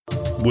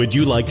Would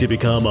you like to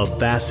become a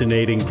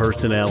fascinating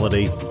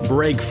personality,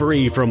 break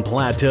free from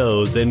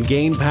plateaus, and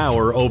gain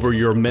power over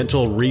your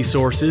mental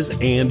resources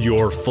and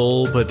your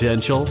full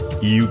potential?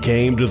 You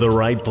came to the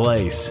right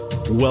place.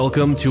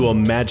 Welcome to a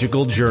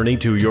magical journey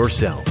to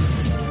yourself.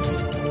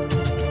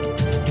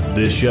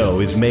 This show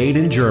is made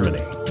in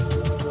Germany.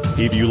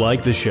 If you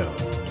like the show,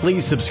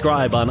 please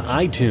subscribe on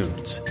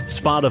iTunes,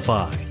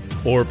 Spotify,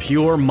 or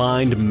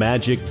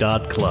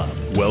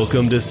puremindmagic.club.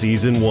 Welcome to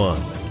Season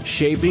 1,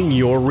 Shaping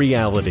Your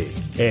Reality.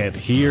 And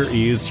here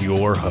is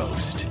your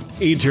host,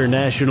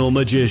 international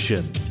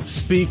magician,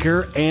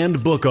 speaker,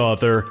 and book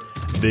author,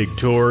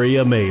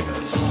 Victoria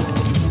Mavis.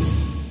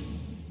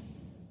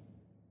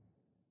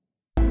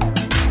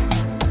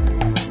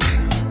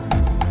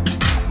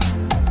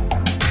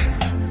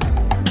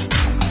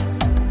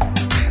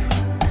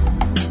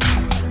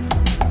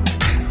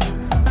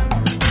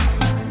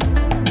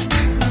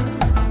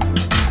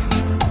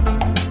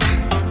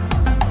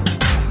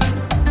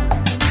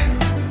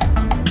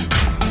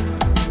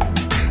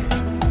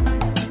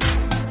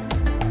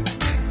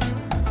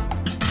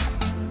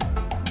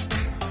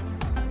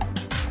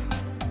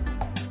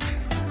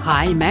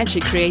 Hi,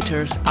 magic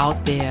creators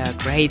out there.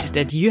 Great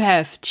that you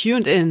have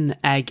tuned in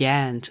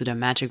again to the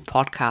Magic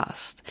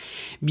Podcast.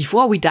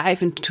 Before we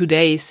dive into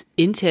today's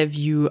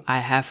interview, I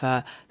have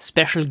a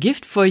special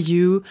gift for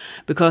you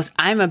because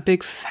I'm a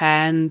big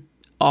fan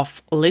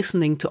of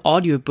listening to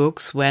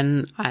audiobooks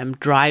when I'm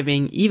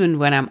driving, even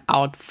when I'm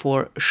out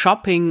for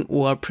shopping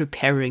or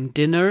preparing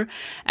dinner.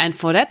 And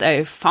for that,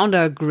 I found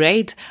a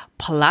great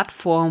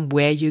platform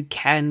where you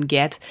can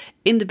get,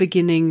 in the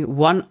beginning,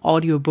 one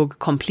audiobook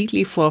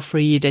completely for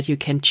free that you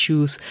can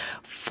choose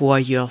for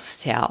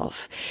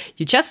yourself.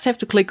 You just have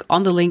to click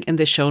on the link in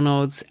the show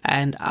notes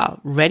and are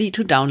ready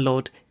to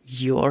download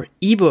your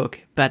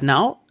ebook. But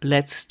now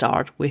let's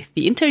start with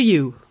the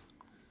interview.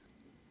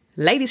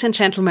 Ladies and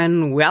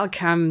gentlemen,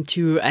 welcome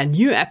to a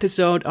new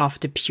episode of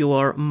the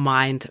Pure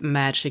Mind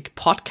Magic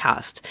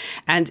Podcast.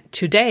 And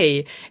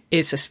today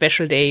is a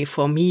special day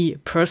for me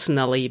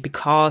personally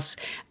because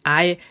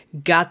I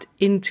got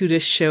into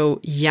the show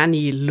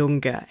Janni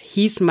Lunge.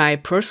 He's my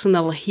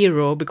personal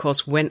hero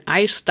because when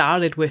I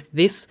started with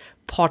this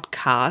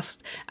podcast,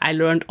 I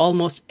learned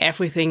almost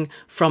everything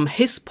from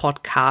his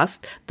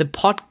podcast, The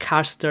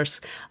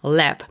Podcaster's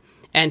Lab.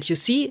 And you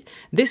see,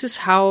 this is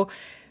how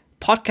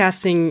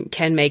podcasting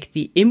can make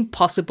the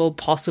impossible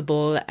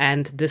possible,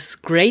 and this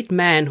great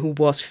man who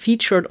was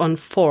featured on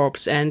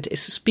Forbes and is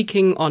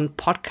speaking on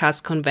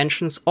podcast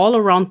conventions all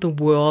around the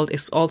world,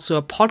 is also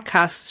a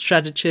podcast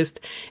strategist,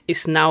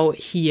 is now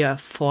here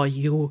for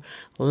you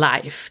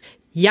live.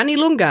 Janni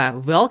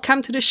Lunge,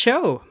 welcome to the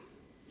show.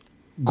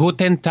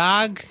 Guten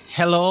Tag,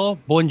 hello,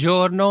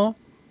 buongiorno.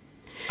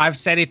 I've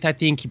said it, I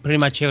think, in pretty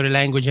much every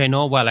language I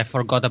know. Well, I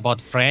forgot about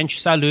French.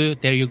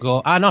 Salut, there you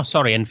go. And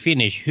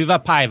Finnish.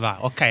 Hyvä päivä.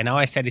 Okay, now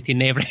I said it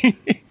in every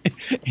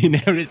in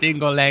every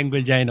single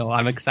language I know.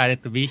 I'm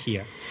excited to be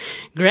here.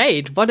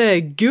 Great. What a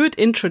good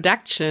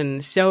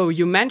introduction. So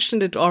you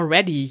mentioned it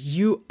already.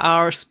 You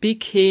are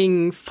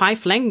speaking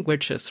 5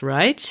 languages,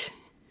 right?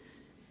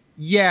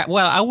 Yeah,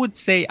 well, I always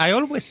say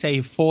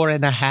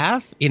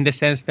 4.5 in the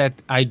sense that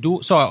I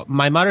do. So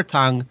my mother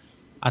tongue,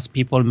 as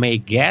people may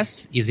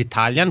guess, is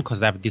Italian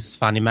because I have this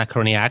funny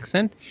macaroni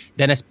accent.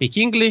 Then I speak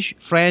English,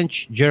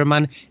 French,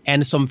 German,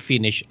 and some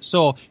Finnish.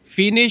 So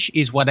Finnish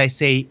is what I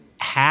say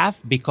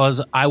half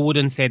because I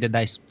wouldn't say that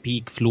I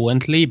speak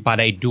fluently, but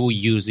I do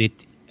use it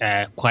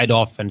quite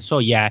often. So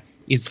yeah,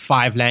 it's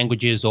 5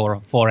 languages or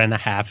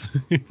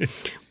 4.5.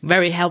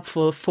 Very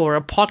helpful for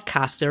a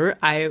podcaster,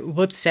 I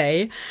would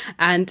say.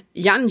 And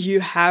Jan,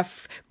 you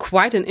have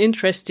quite an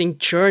interesting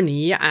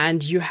journey,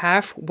 and you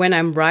have, when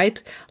I'm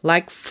right,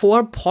 like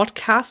 4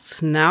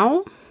 podcasts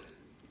now?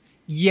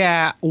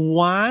 Yeah,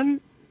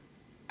 one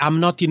I'm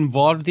not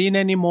involved in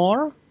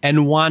anymore,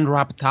 and one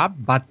wrapped up.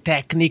 But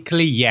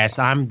technically, yes,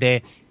 I'm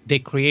the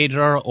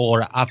creator,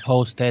 or I've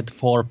hosted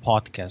 4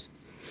 podcasts.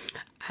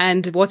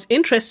 And what's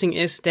interesting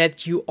is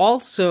that you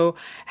also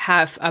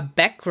have a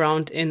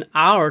background in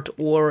art,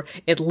 or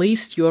at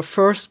least your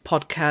first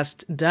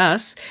podcast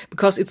does,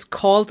 because it's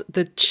called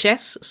the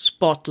Jazz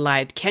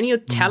Spotlight. Can you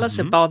tell us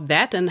about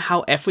that and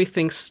how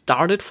everything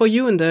started for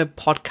you in the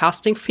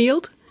podcasting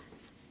field?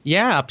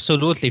 Yeah,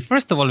 absolutely.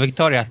 First of all,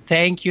 Victoria,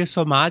 thank you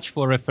so much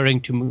for referring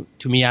to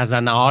me as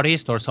an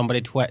artist or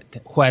somebody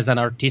who has an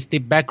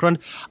artistic background.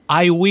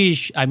 I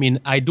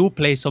do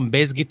play some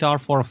bass guitar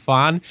for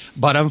fun,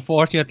 but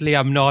unfortunately,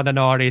 I'm not an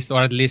artist,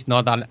 or at least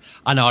not an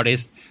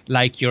artist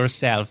like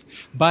yourself.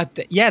 But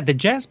yeah, the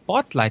Jazz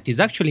Spotlight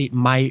is actually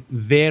my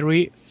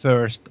very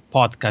first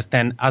podcast.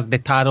 And as the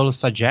title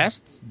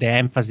suggests, the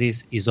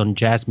emphasis is on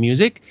jazz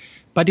music,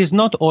 but it's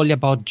not only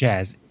about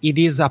jazz. It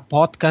is a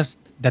podcast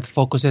that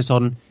focuses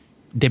on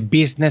the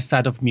business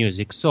side of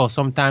music. So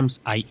sometimes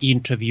I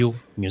interview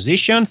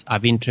musicians.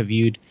 I've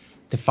interviewed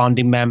the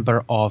founding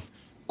member of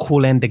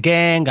Kool and the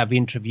Gang. I've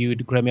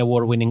interviewed Grammy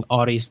Award-winning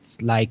artists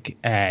like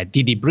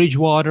Didi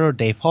Bridgewater,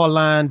 Dave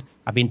Holland.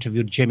 I've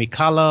interviewed Jamie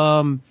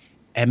Cullum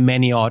and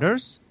many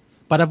others.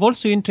 but I've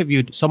also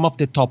interviewed some of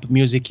the top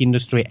music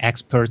industry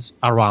experts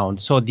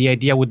around. So the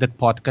idea with that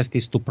podcast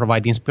is to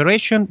provide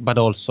inspiration, but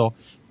also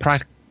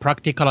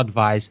practical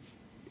advice,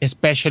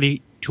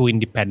 especially to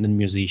independent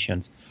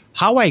musicians.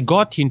 How I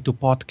got into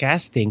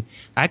podcasting,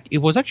 it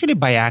was actually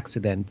by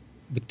accident.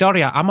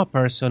 Victoria, I'm a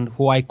person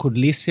who I could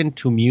listen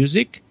to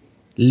music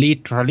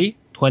literally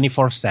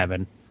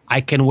 24/7. I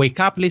can wake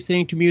up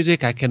listening to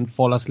music. I can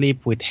fall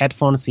asleep with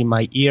headphones in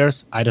my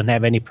ears. I don't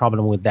have any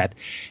problem with that.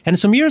 And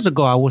some years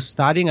ago, I was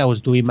studying. I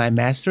was doing my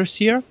master's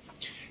here.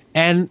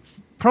 And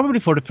probably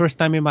for the first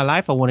time in my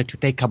life, I wanted to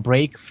take a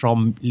break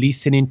from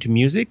listening to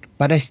music,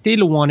 but I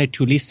still wanted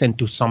to listen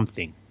to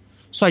something.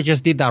 So I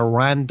just did a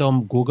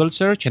random Google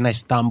search and I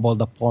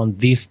stumbled upon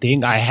this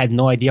thing. I had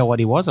no idea what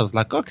it was. I was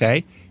like,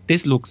 okay,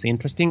 this looks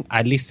interesting.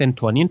 I listened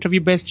to an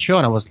interview-based show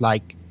and I was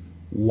like,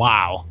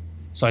 wow.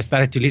 So I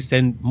started to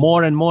listen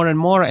more and more and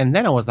more. And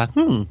then I was like,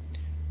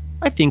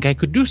 I think I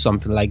could do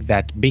something like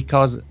that,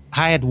 because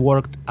I had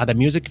worked at a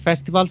music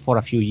festival for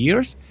a few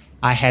years.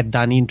 I had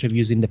done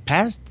interviews in the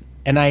past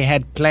and I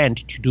had planned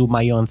to do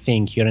my own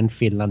thing here in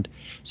Finland.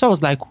 So I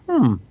was like,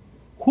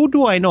 who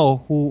do I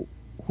know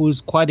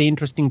who's quite an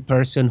interesting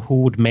person who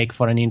would make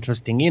for an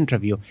interesting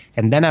interview?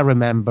 And then I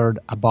remembered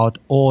about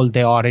all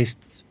the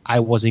artists I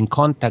was in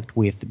contact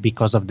with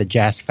because of the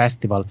jazz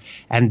festival.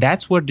 And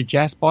that's where the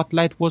Jazz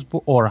Spotlight was,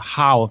 or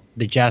how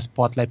the Jazz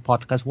Spotlight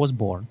podcast was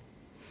born.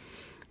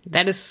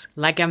 That is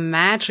like a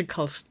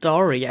magical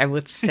story, I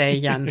would say,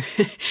 Jan.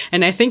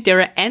 And I think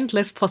there are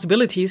endless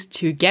possibilities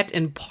to get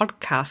in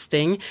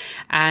podcasting.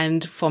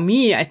 And for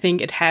me, I think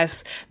it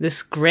has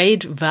this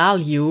great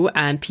value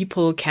and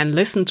people can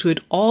listen to it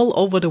all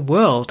over the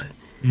world.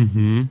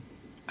 Mm-hmm.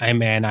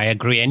 I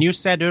agree. And you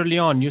said early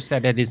on, you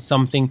said that it's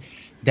something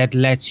that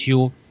lets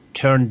you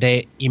turn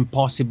the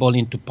impossible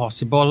into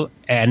possible.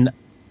 And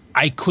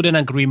I couldn't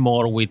agree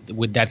more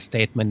with that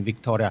statement,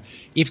 Victoria.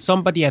 If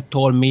somebody had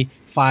told me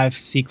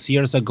 5-6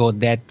 years ago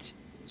that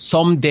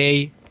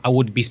someday I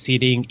would be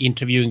sitting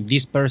interviewing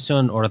this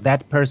person or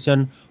that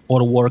person,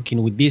 or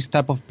working with this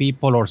type of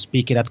people, or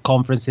speaking at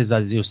conferences,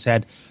 as you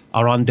said,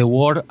 around the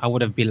world, I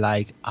would have been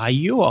like, are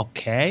you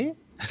okay?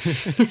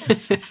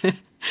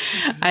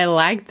 I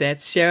like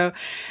that. So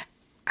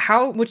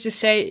how would you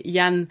say,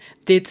 Jan,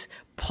 did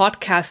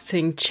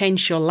podcasting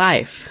change your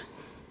life?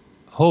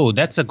 Oh,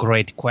 that's a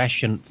great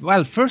question.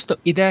 Well, first,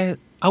 I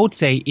would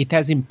say it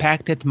has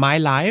impacted my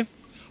life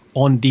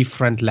on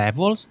different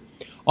levels.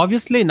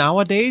 Obviously,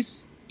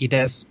 nowadays, it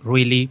has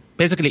really,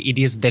 basically, it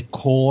is the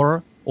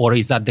core, or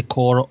is at the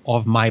core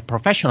of my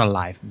professional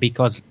life,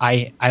 because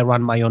I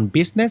run my own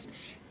business,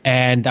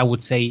 and I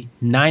would say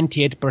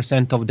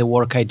 98% of the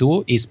work I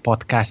do is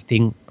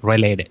podcasting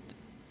related.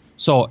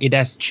 So it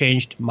has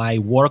changed my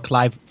work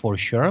life for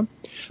sure,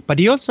 but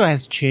it also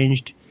has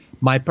changed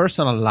my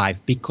personal life,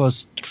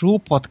 because through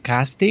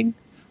podcasting,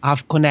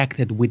 I've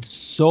connected with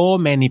so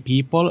many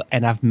people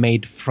and I've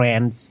made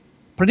friends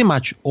pretty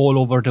much all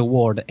over the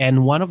world.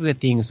 And one of the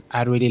things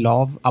I really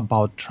love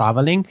about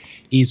traveling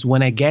is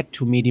when I get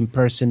to meet in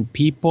person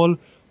people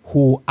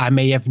who I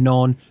may have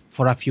known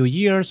for a few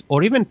years,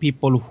 or even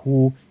people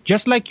who,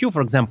 just like you,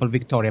 for example,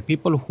 Victoria,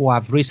 people who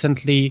I've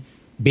recently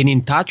been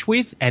in touch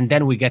with, and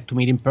then we get to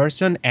meet in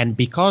person. And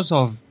because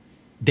of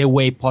the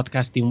way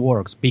podcasting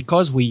works,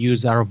 because we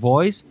use our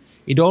voice,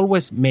 it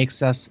always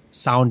makes us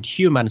sound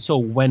human. So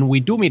when we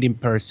do meet in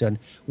person,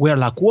 we're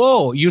like,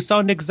 whoa, you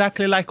sound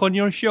exactly like on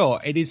your show.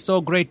 It is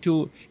so great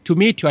to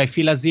meet you. I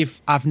feel as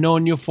if I've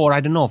known you for,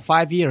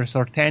 5 years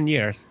or 10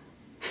 years.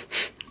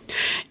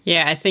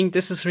 Yeah, I think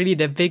this is really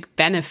the big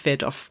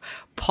benefit of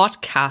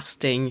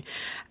podcasting.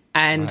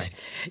 And right.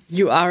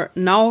 You are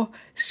now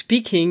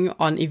speaking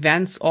on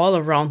events all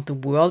around the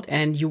world,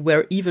 and you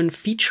were even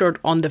featured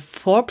on the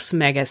Forbes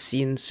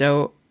magazine.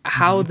 So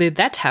how did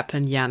that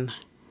happen, Jan?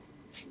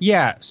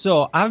 Yeah,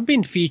 so I've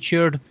been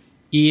featured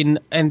in,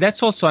 and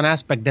that's also an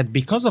aspect that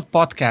because of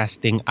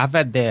podcasting, I've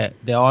had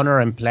the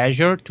honor and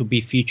pleasure to be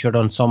featured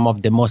on some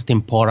of the most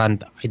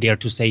important, I dare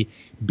to say,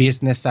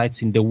 business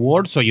sites in the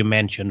world. So you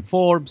mentioned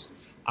Forbes,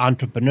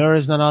 Entrepreneur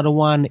is another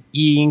one,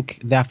 Inc.,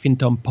 the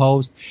Huffington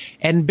Post.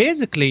 And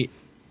basically,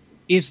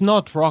 it's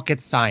not rocket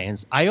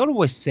science. I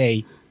always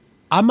say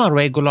I'm a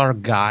regular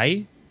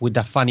guy with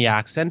a funny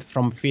accent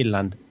from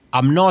Finland.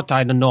 I'm not,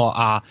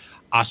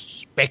 a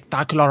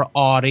spectacular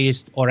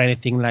artist or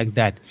anything like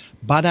that.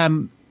 But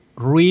I'm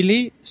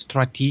really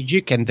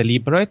strategic and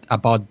deliberate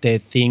about the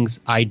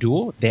things I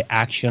do, the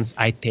actions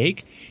I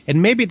take.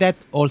 And maybe that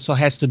also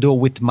has to do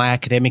with my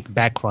academic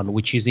background,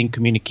 which is in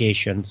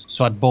communications.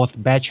 So at both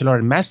bachelor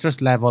and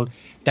master's level,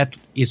 that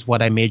is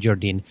what I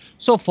majored in.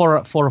 So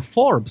for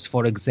Forbes,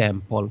 for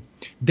example,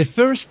 the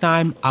first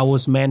time I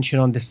was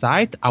mentioned on the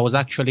site,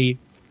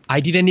 I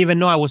didn't even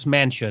know I was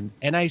mentioned.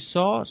 And I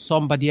saw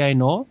somebody I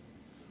know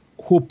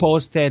who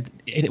posted,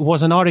 it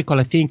was an article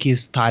I think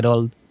is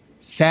titled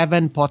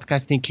 7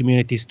 Podcasting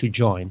Communities to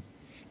Join.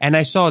 And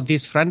I saw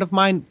this friend of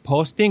mine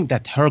posting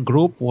that her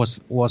group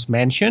was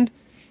mentioned.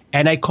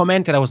 And I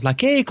commented, I was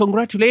like, hey,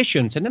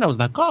 congratulations. And then I was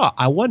like,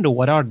 I wonder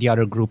what are the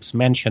other groups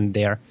mentioned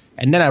there.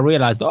 And then I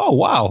realized, oh,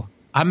 wow,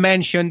 I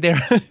mentioned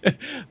there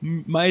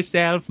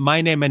myself,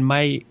 my name and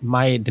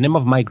the name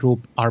of my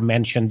group are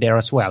mentioned there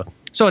as well.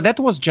 So that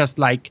was just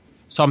like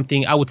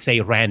something I would say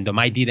random.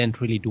 I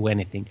didn't really do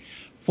anything.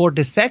 For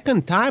the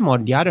second time,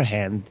 on the other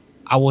hand,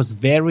 I was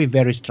very,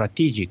 very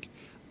strategic.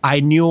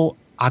 I knew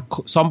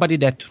somebody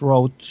that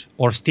wrote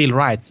or still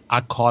writes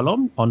a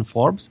column on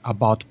Forbes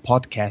about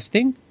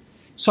podcasting.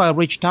 So I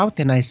reached out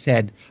and I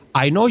said,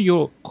 I know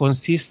you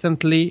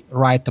consistently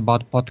write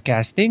about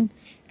podcasting,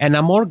 and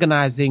I'm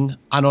organizing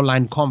an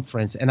online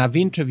conference, and I've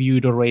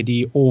interviewed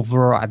already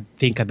over, I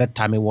think at that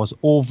time it was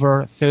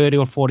over 30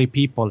 or 40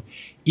 people.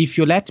 If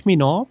you let me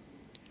know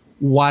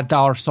what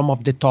are some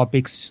of the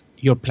topics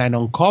you're planning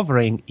on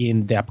covering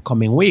in the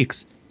upcoming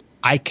weeks,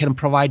 I can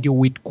provide you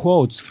with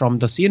quotes from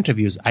those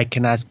interviews. I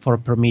can ask for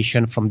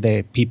permission from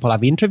the people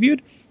I've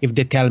interviewed. If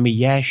they tell me,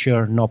 yeah,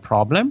 sure, no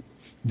problem,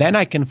 then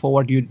I can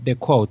forward you the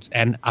quotes.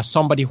 And as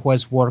somebody who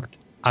has worked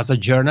as a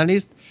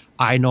journalist,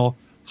 I know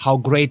how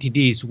great it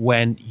is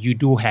when you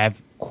do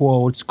have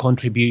quotes,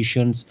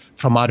 contributions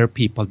from other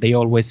people. They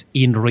always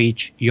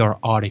enrich your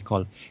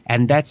article.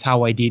 And that's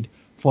how I did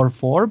for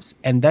Forbes.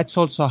 And that's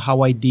also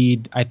how I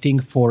did, I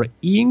think, for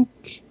Inc.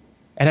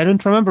 And I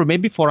don't remember,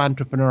 maybe for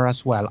Entrepreneur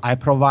as well.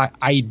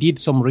 I did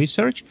some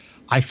research.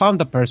 I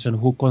found a person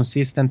who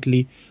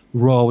consistently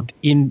wrote.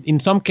 In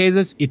some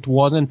cases, it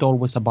wasn't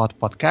always about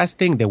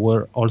podcasting. They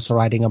were also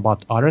writing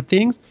about other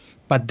things.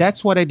 But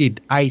that's what I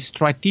did. I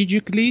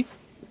strategically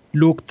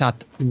looked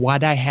at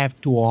what I have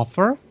to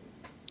offer.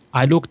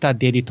 I looked at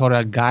the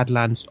editorial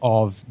guidelines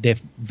of the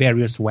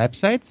various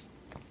websites.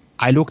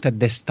 I looked at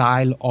the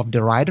style of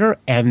the writer,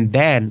 and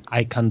then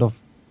I kind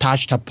of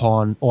touched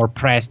upon or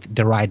pressed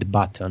the right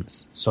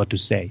buttons, so to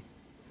say.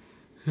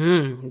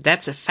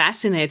 That's a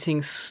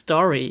fascinating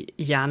story,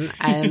 Jan.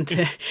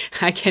 And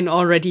I can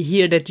already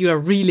hear that you are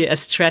really a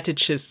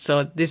strategist.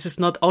 So this is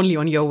not only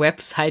on your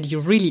website, you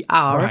really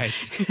are.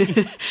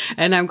 Right.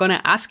 And I'm going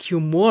to ask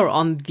you more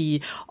on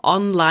the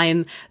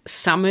online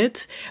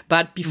summit.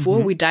 But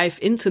before we dive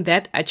into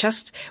that, I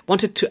just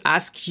wanted to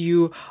ask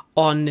you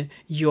on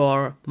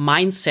your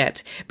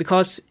mindset,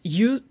 because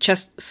you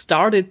just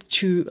started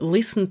to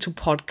listen to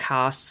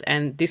podcasts.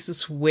 And this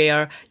is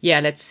where,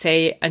 let's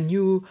say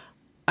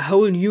a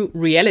whole new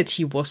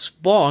reality was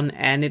born,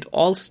 and it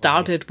all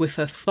started with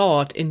a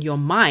thought in your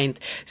mind.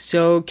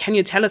 So can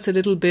you tell us a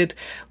little bit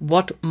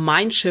what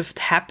mind shift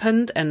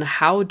happened, and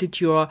how did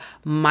your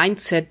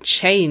mindset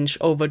change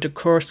over the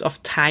course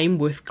of time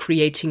with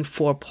creating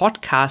 4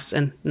 podcasts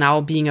and now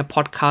being a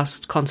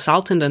podcast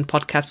consultant and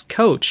podcast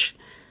coach?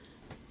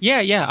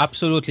 Yeah,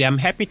 absolutely. I'm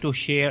happy to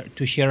share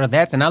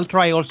that, and I'll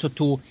try also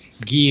to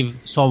give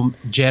some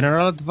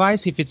general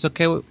advice, if it's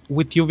okay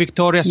with you,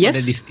 Victoria, so that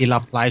it still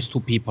applies to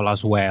people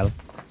as well.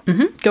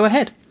 Go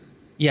ahead.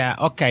 Yeah,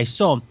 okay.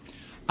 So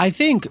I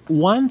think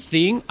one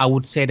thing I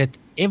would say that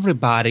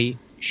everybody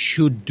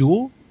should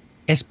do,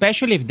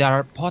 especially if there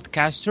are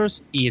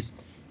podcasters, is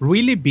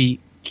really be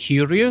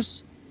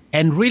curious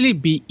and really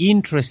be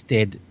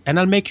interested. And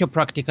I'll make you a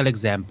practical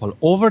example.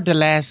 Over the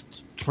last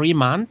 3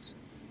 months,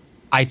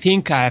 I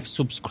think I have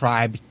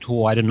subscribed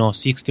to,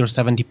 60 or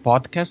 70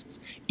 podcasts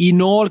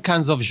in all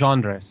kinds of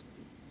genres,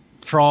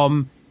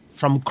 from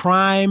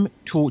crime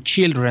to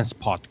children's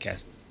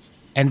podcasts.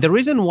 And the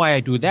reason why I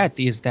do that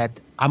is that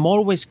I'm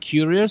always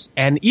curious,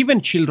 and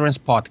even children's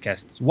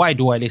podcasts. Why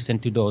do I listen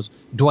to those?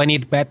 Do I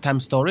need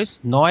bedtime stories?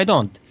 No, I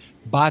don't.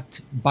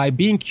 But by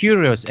being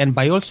curious and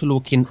by also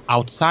looking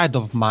outside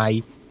of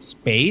my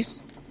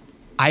space,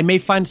 I may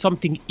find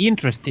something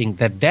interesting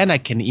that then I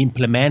can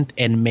implement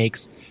and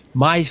makes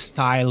my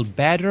style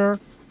better,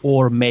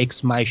 or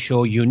makes my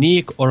show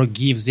unique, or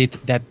gives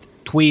it that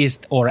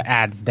twist or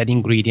adds that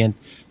ingredient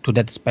to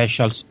that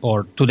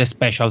to the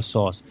special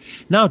sauce.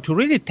 Now, to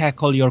really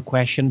tackle your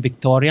question,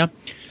 Victoria,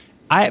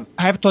 I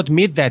have to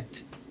admit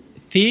that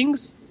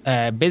things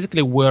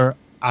basically were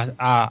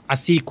a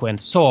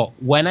sequence. So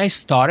when I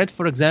started,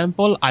 for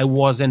example, I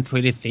wasn't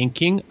really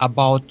thinking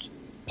about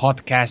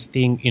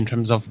podcasting in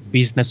terms of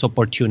business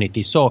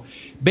opportunity. So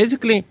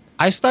basically,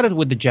 I started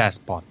with the Jazz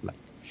Spotlight.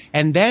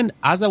 And then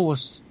as I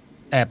was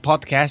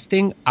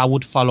podcasting, I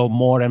would follow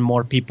more and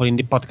more people in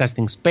the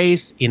podcasting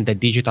space, in the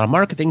digital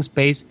marketing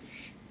space.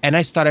 And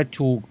I started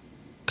to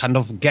kind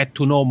of get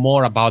to know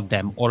more about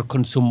them or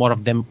consume more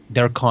of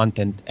their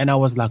content. And I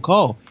was like,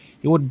 oh,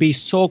 it would be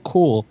so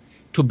cool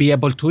to be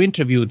able to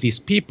interview these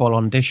people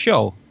on the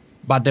show.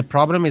 But the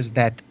problem is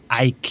that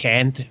I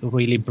can't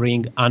really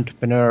bring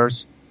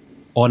entrepreneurs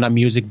on a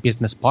music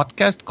business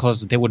podcast,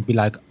 because they would be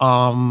like,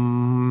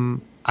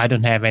 I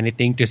don't have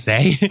anything to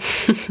say.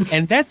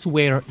 And that's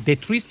where the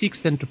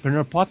 360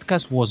 Entrepreneur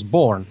podcast was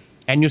born.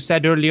 And you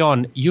said early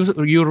on, you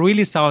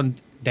really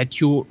sound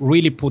that you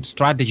really put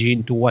strategy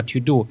into what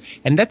you do.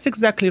 And that's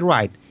exactly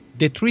right.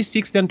 The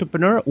 360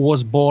 Entrepreneur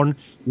was born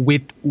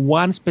with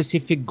one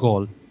specific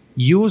goal: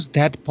 use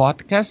that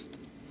podcast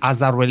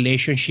as a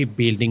relationship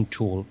building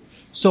tool.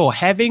 So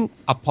having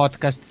a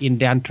podcast in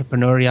the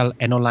entrepreneurial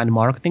and online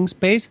marketing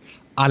space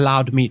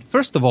allowed me,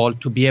 first of all,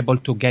 to be able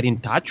to get in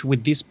touch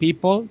with these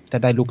people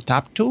that I looked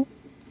up to,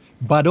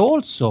 but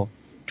also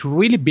to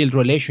really build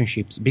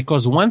relationships.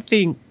 Because one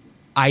thing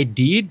I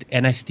did,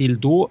 and I still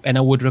do, and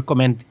I would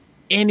recommend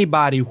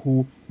anybody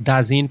who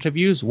does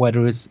interviews,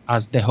 whether it's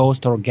as the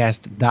host or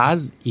guest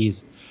does,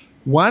 is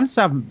once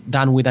I'm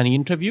done with an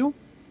interview,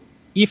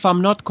 if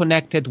I'm not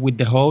connected with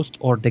the host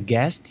or the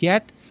guest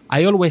yet,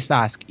 I always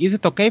ask, is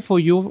it okay for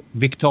you,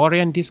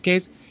 Victoria in this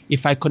case,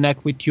 if I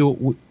connect with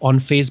you on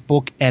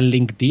Facebook and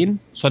LinkedIn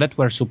so that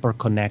we're super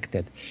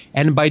connected?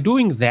 And by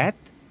doing that,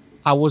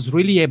 I was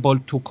really able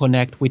to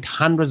connect with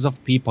hundreds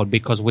of people,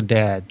 because with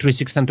the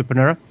 360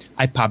 Entrepreneur,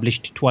 I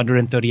published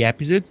 230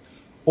 episodes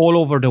all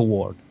over the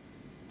world.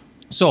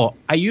 So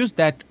I used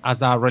that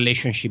as a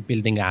relationship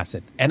building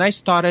asset. And I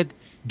started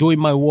doing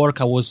my work.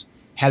 I was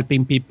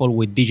helping people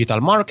with digital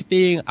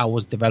marketing. I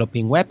was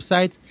developing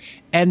websites.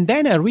 And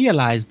then I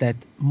realized that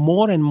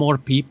more and more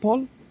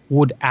people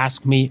would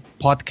ask me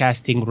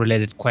podcasting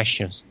related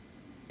questions.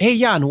 Hey,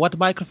 Jan, what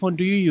microphone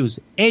do you use?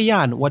 Hey,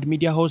 Jan, what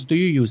media host do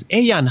you use?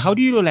 Hey, Jan, how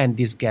do you land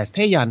this guest?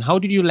 Hey, Jan, how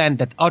did you land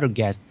that other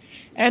guest?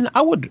 And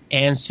I would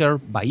answer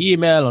by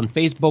email, on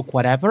Facebook,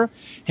 whatever.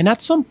 And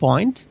at some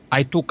point,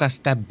 I took a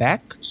step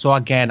back. So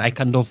again, I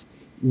kind of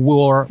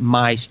wore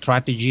my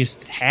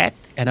strategist hat.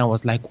 And I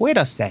was like, wait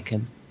a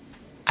second.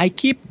 I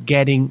keep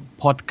getting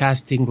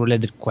podcasting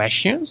related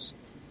questions.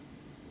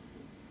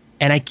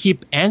 And I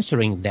keep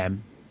answering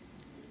them.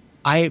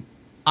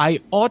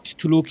 I ought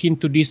to look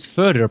into this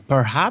further.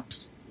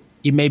 Perhaps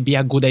it may be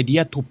a good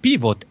idea to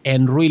pivot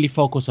and really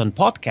focus on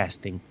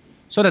podcasting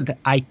so that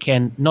I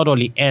can not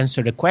only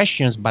answer the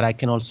questions, but I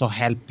can also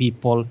help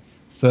people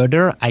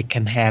further. I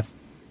can have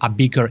a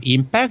bigger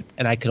impact,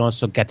 and I can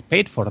also get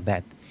paid for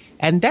that.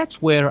 And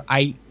that's where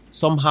I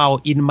somehow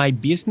in my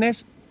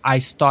business, I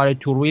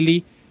started to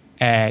really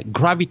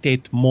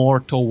gravitate more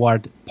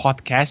toward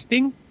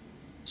podcasting.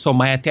 So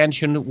my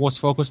attention was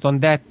focused on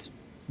that.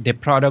 The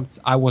products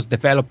I was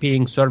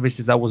developing,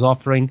 services I was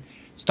offering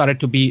started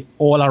to be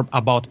all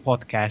about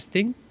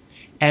podcasting.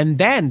 And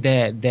then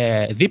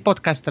the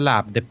Podcast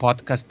Lab, the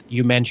podcast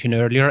you mentioned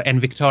earlier,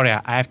 and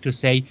Victoria, I have to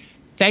say,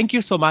 thank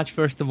you so much,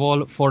 first of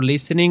all, for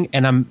listening.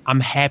 And I'm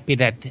happy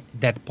that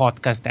that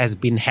podcast has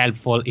been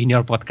helpful in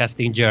your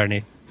podcasting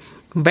journey.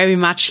 Very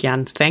much,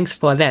 Jan. Thanks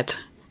for that.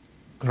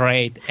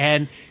 Great.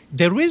 And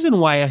the reason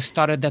why I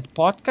started that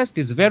podcast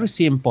is very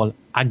simple.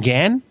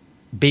 Again,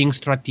 being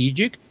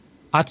strategic.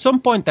 At some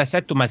point, I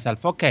said to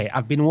myself, okay,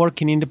 I've been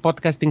working in the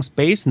podcasting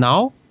space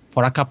now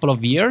for a couple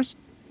of years.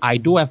 I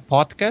do have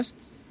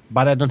podcasts,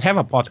 but I don't have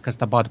a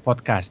podcast about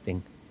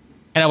podcasting.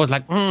 And I was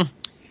like,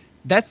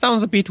 that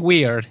sounds a bit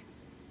weird.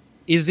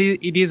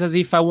 It is as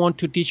if I want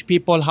to teach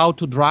people how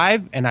to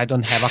drive and I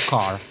don't have a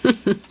car.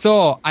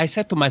 So I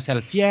said to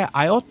myself, yeah,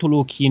 I ought to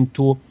look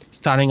into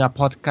starting a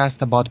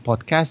podcast about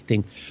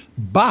podcasting.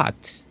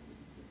 But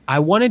I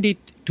wanted it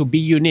to be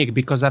unique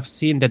because I've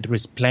seen that there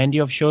is plenty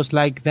of shows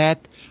like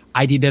that.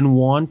 I didn't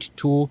want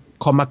to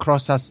come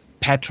across as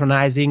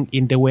patronizing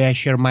in the way I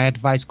share my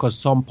advice, because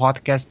some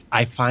podcasts,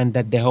 I find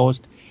that the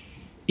host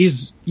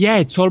is,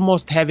 it's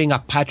almost having a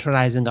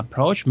patronizing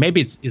approach.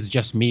 Maybe it's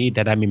just me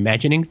that I'm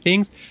imagining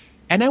things.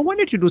 And I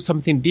wanted to do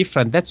something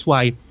different. That's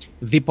why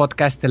the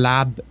Podcast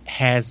Lab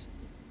has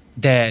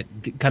the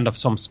kind of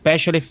some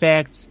special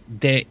effects.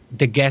 The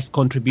guest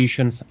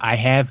contributions I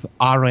have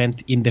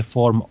aren't in the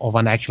form of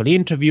an actual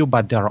interview,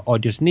 but there are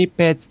audio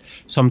snippets.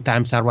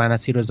 Sometimes I run a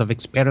series of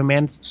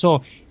experiments.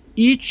 So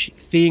each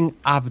thing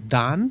I've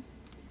done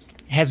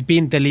has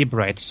been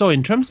deliberate. So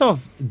in terms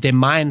of the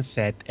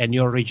mindset and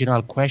your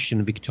original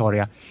question,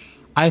 Victoria,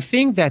 I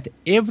think that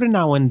every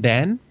now and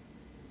then,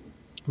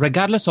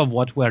 regardless of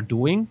what we're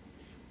doing,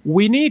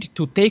 we need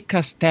to take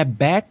a step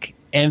back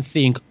and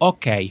think,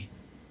 okay,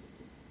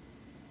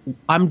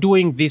 I'm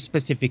doing this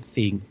specific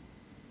thing.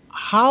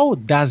 How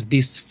does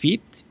this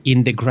fit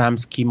in the grand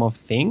scheme of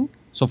things?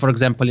 So, for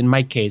example, in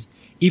my case,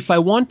 if I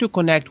want to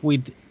connect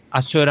with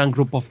a certain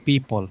group of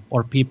people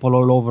or people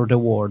all over the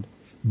world,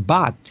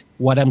 but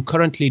what I'm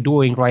currently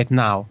doing right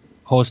now,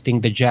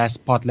 hosting the Jazz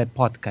Spotlight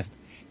podcast,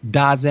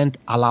 doesn't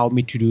allow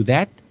me to do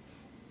that,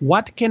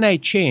 what can I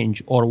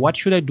change or what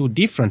should I do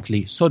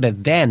differently so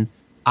that then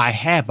I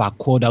have a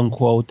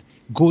quote-unquote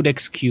good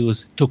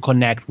excuse to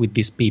connect with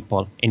these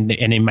people? And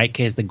in my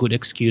case, the good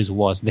excuse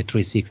was the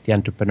 360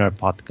 Entrepreneur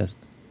podcast.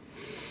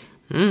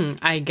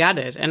 I got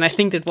it. And I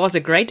think that was a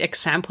great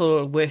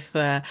example with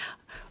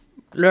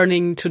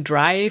learning to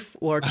drive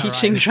or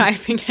teaching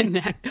driving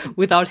and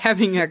without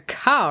having a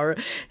car.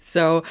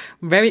 So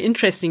very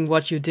interesting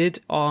what you did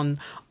on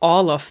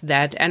all of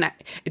that. And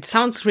it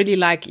sounds really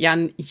like,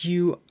 Jan,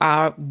 you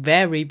are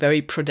very,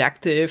 very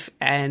productive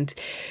and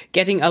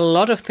getting a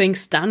lot of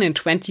things done in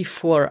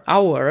 24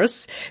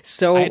 hours.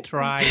 So I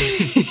try.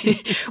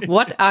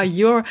 What are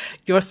your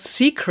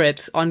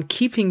secrets on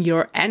keeping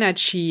your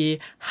energy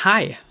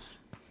high?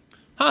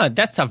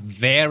 That's a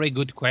very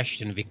good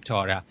question,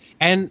 Victoria.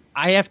 And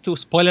I have to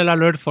spoiler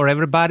alert for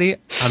everybody.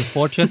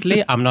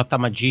 Unfortunately, I'm not a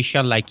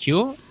magician like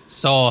you,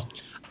 so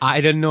I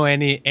don't know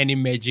any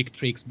magic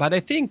tricks. But I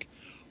think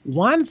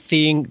one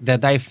thing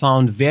that I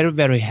found very,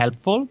 very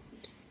helpful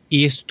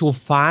is to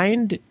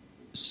find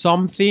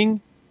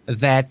something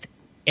that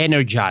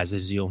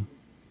energizes you.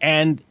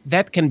 And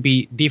that can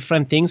be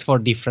different things for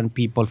different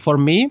people. For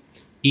me,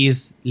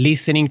 is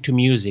listening to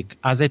music.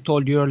 As I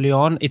told you early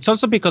on, it's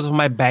also because of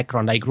my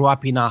background. I grew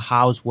up in a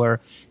house where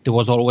there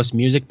was always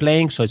music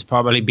playing, so it's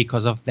probably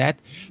because of that.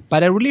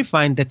 But I really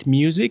find that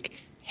music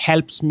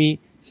helps me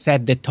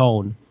set the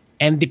tone.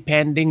 And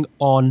depending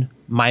on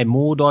my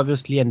mood,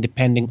 obviously, and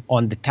depending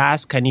on the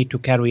task I need to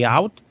carry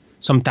out,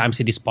 sometimes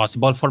it is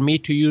possible for me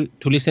to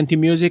listen to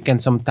music, and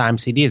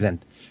sometimes it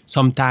isn't.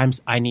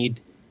 Sometimes I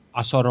need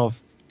a sort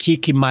of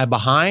kick in my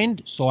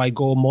behind, so I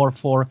go more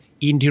for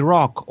indie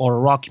rock or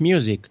rock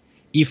music.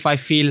 If I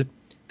feel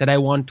that I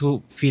want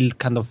to feel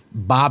kind of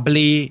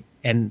bubbly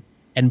and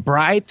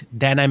bright,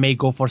 then I may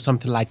go for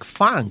something like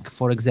funk,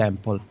 for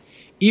example.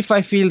 If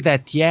I feel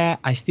that,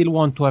 I still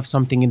want to have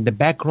something in the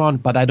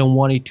background, but I don't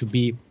want it to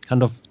be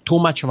kind of too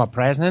much of a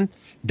present,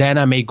 then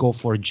I may go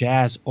for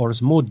jazz or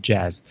smooth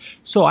jazz.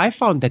 So I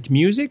found that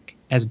music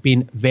has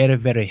been very,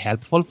 very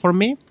helpful for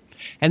me.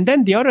 And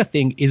then the other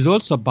thing is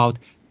also about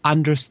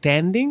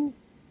understanding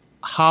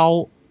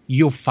how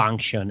you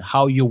function,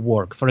 how you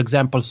work. For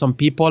example, some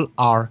people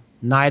are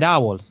night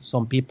owls,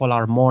 some people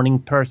are morning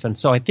person.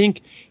 So I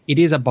think it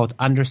is about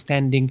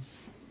understanding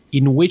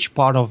in which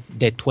part of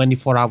the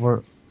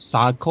 24-hour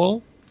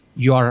cycle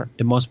you are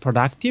the most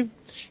productive.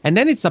 And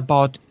then it's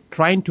about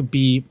trying to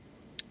be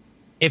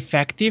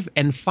effective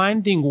and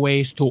finding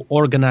ways to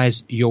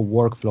organize your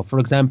workflow. For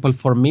example,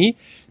 for me,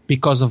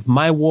 because of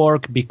my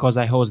work, because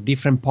I host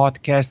different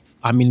podcasts,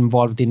 I'm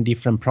involved in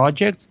different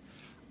projects,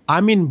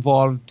 I'm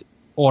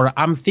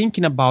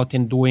thinking about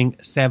and doing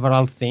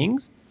several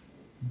things.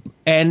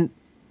 And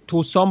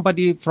to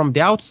somebody from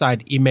the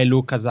outside, it may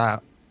look as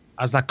a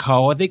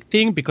chaotic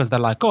thing, because they're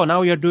like, oh,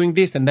 now you're doing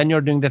this and then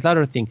you're doing that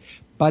other thing.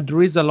 But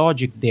there is a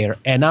logic there.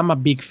 And I'm a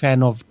big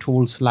fan of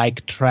tools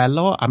like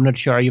Trello. I'm not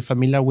sure, are you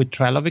familiar with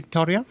Trello,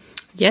 Victoria?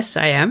 Yes,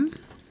 I am.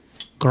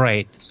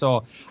 Great.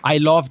 So I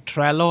love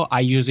Trello.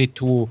 I use it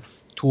to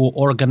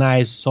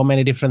organize so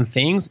many different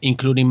things,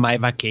 including my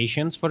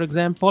vacations, for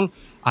example.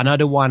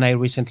 Another one I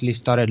recently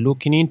started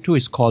looking into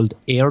is called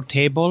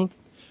Airtable.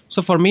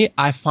 So for me,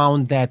 I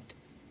found that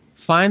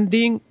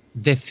finding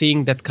the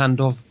thing that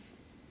kind of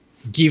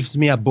gives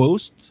me a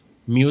boost,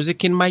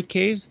 music in my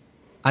case,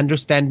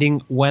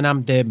 understanding when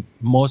I'm the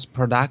most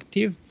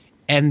productive,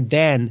 and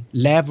then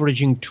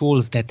leveraging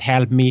tools that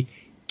help me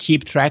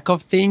keep track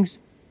of things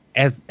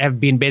have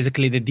been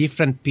basically the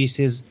different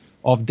pieces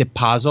of the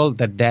puzzle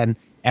that then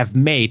have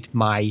made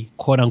my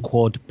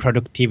quote-unquote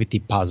productivity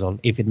puzzle,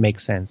 if it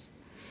makes sense.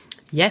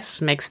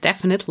 Yes, makes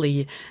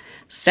definitely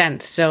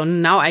sense. So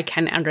now I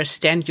can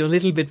understand you a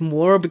little bit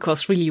more,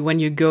 because really when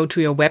you go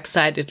to your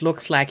website, it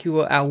looks like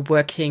you are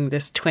working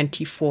this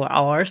 24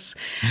 hours.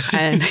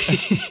 And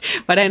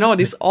but I know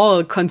this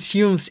all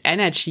consumes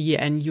energy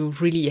and you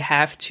really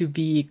have to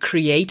be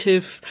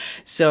creative.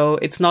 So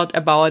it's not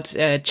about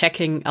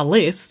checking a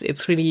list.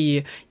 It's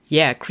really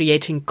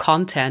creating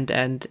content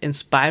and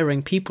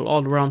inspiring people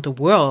all around the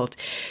world.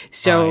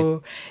 So,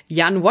 right.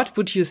 Jan, what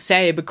would you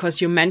say?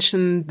 Because you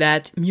mentioned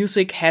that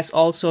music has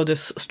also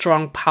this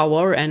strong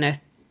power, and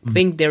I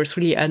think there's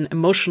really an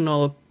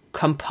emotional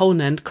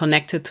component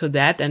connected to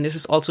that. And this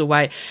is also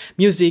why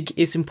music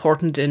is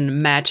important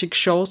in magic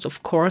shows,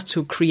 of course,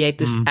 to create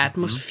this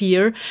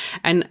atmosphere.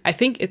 And I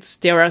think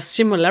there are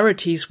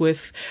similarities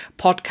with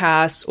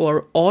podcasts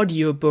or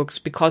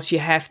audiobooks, because you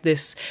have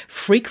this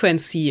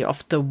frequency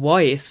of the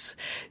voice.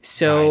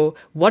 So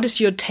what is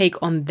your take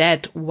on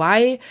that?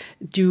 Why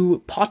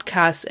do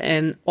podcasts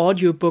and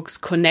audiobooks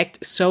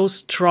connect so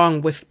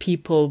strong with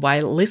people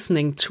while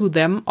listening to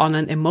them on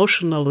an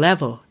emotional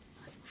level?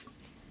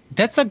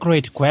 That's a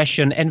great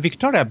question. And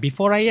Victoria,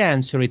 before I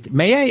answer it,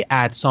 may I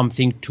add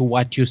something to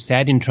what you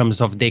said in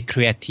terms of the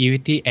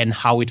creativity and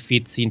how it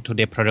fits into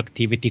the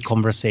productivity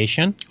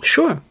conversation?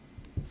 Sure.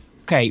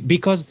 Okay,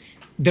 because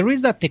there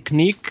is a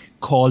technique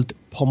called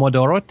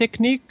Pomodoro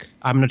technique.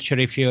 I'm not sure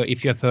if you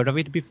have heard of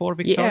it before,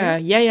 Victoria.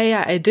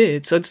 Yeah, I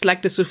did. So it's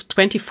like this of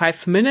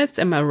 25 minutes,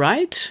 am I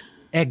right?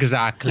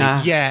 Exactly.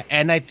 Yeah.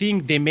 And I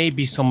think there may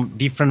be some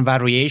different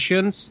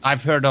variations.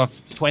 I've heard of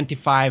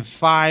 25-5,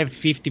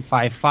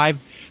 55-5.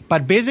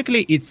 But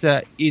basically, it's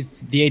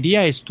the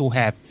idea is to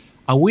have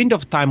a window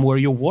of time where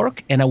you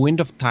work and a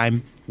window of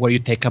time where you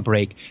take a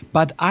break.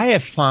 But I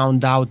have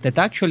found out that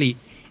actually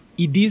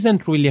it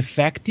isn't really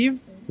effective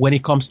when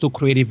it comes to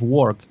creative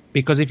work.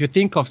 Because if you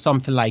think of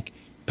something like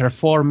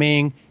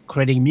performing,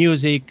 creating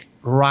music,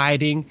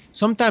 writing,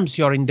 sometimes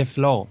you're in the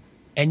flow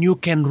and you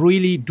can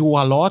really do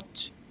a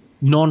lot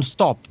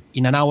non-stop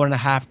in an hour and a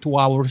half, 2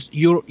 hours.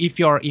 If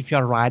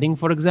you're writing,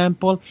 for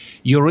example,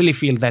 you really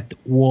feel that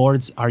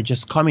words are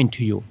just coming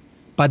to you.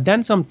 But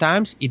then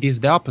sometimes it is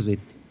the opposite.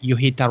 You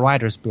hit a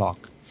writer's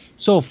block.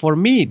 So for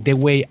me, the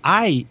way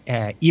I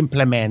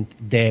implement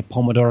the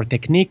Pomodoro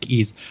technique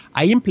is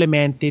I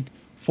implement it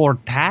for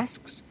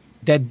tasks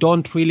that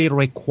don't really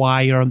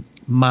require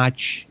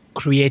much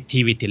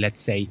creativity,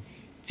 let's say.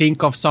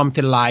 Think of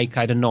something like,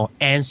 I don't know,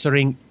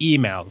 answering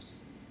emails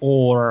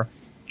or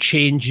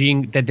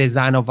changing the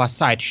design of a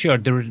site. Sure,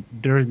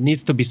 there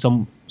needs to be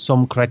some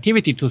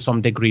creativity to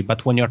some degree,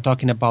 but when you're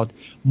talking about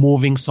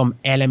moving some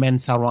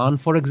elements around,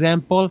 for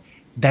example,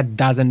 that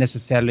doesn't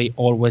necessarily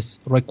always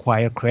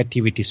require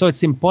creativity. So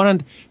it's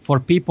important for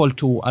people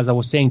to, as I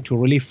was saying, to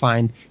really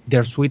find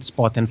their sweet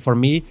spot. And for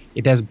me,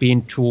 it has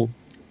been to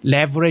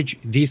leverage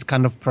these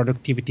kind of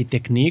productivity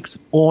techniques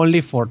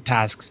only for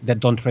tasks that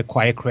don't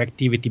require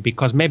creativity,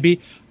 because maybe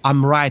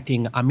I'm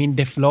writing, I'm in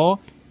the flow,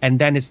 and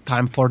then it's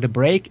time for the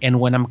break. And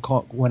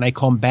when I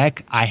come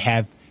back, I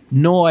have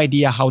no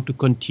idea how to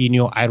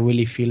continue. I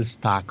really feel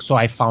stuck. So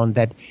I found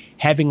that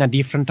having a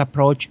different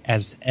approach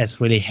has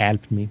really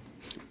helped me.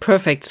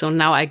 Perfect. So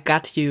now I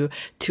got you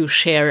to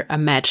share a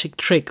magic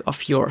trick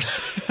of yours.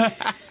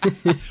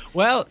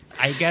 Well,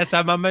 I guess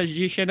I'm a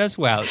magician as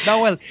well.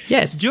 No, well,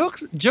 yes.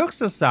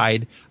 Jokes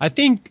aside, I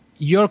think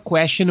your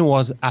question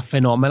was a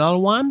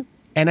phenomenal one.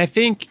 And I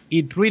think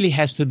it really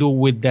has to do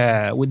with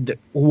the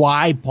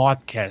why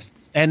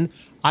podcasts. And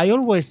I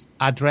always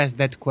address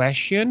that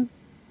question,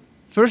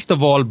 first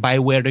of all, by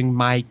wearing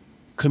my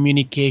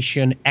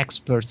communication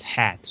expert's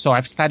hat. So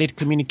I've studied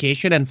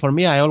communication, and for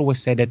me, I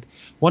always say that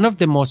one of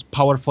the most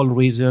powerful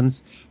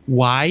reasons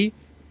why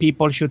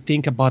people should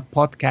think about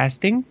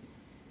podcasting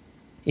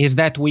is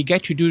that we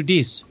get to do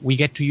this. We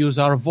get to use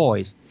our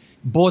voice.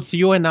 Both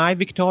you and I,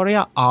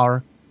 Victoria,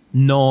 are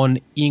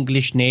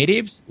non-English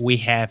natives.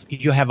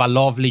 You have a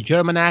lovely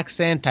German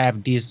accent. I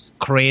have this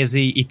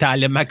crazy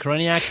Italian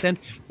macaroni accent.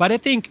 But I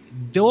think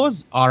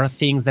those are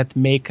things that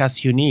make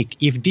us unique.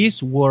 If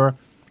this were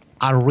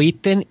a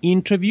written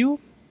interview,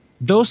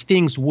 those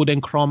things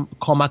wouldn't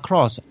come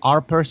across.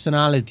 Our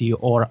personality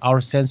or our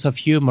sense of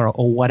humor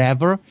or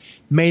whatever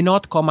may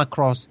not come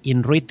across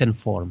in written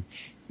form.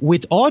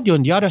 With audio,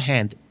 on the other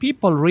hand,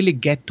 people really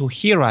get to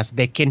hear us.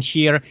 They can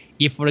hear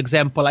if, for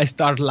example, I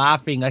start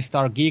laughing, I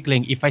start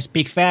giggling, if I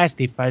speak fast,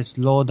 if I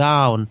slow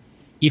down,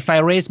 if I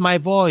raise my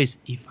voice,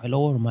 if I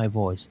lower my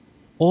voice.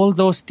 All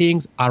those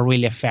things are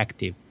really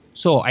effective.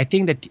 So I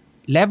think that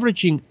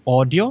leveraging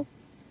audio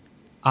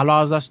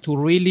allows us to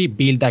really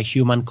build a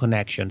human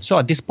connection. So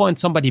at this point,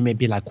 somebody may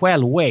be like,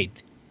 well,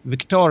 wait,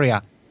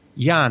 Victoria,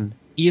 Jan,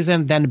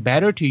 isn't then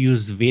better to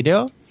use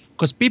video?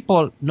 Because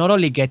people not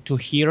only get to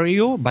hear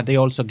you, but they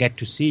also get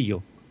to see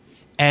you.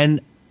 And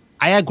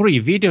I agree,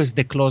 video is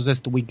the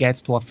closest we get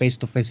to a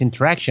face-to-face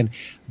interaction.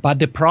 But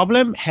the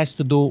problem has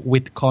to do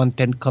with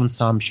content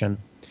consumption.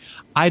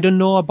 I don't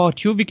know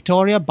about you,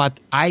 Victoria, but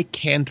I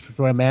can't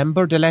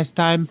remember the last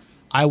time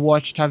I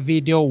watched a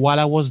video while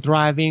I was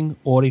driving,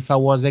 or if I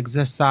was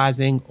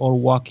exercising or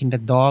walking the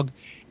dog.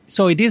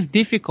 So it is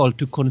difficult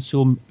to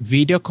consume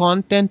video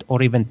content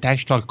or even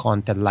textual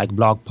content like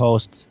blog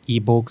posts,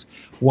 ebooks,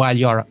 while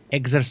you're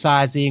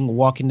exercising,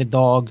 walking the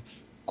dog,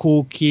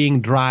 cooking,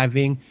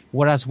 driving.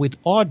 Whereas with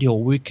audio,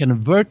 we can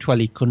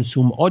virtually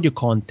consume audio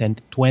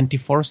content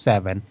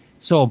 24/7.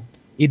 So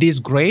it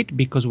is great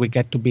because we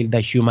get to build a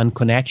human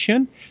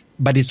connection.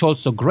 But it's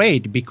also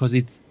great because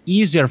it's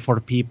easier for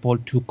people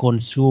to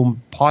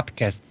consume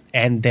podcasts,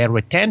 and their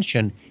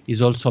retention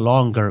is also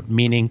longer,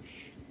 meaning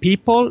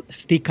people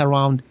stick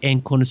around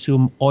and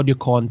consume audio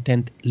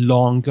content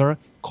longer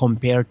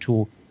compared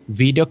to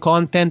video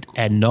content.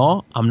 And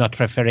no, I'm not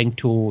referring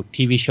to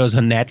TV shows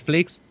on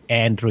Netflix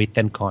and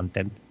written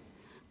content.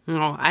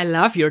 Oh, I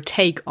love your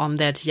take on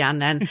that,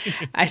 Jan. And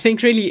I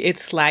think really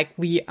it's like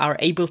we are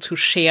able to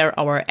share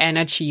our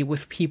energy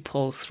with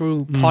people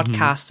through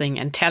podcasting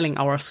and telling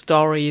our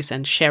stories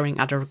and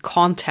sharing other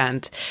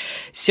content.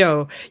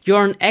 So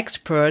you're an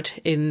expert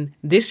in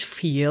this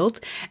field,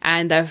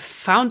 and I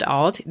found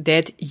out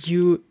that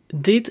you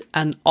did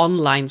an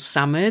online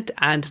summit,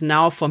 and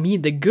now for me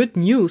the good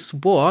news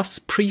was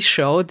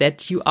pre-show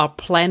that you are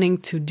planning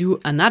to do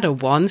another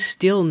one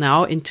still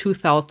now in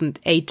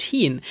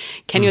 2018.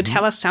 Can you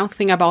tell us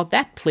something about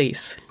that,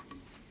 please?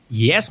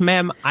 Yes,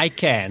 ma'am, I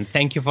can.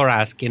 Thank you for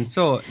asking.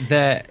 So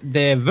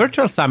the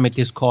virtual summit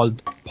is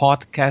called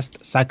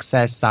Podcast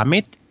Success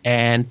Summit,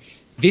 and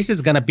this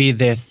is going to be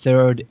the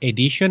third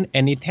edition,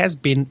 and it has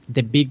been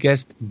the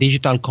biggest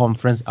digital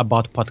conference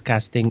about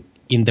podcasting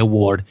in the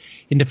world.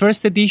 In the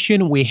first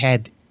edition, we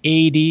had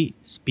 80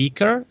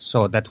 speakers,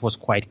 so that was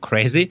quite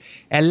crazy.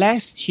 And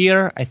last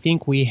year, I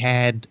think we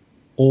had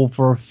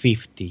over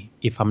 50,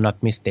 if I'm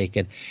not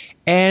mistaken.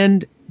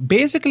 And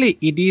basically,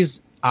 it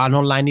is an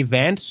online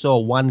event, so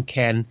one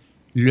can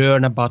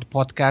learn about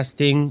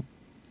podcasting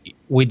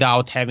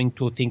without having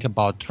to think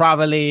about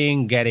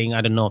traveling,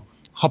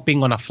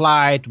 hopping on a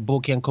flight,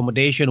 booking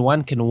accommodation.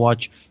 One can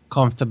watch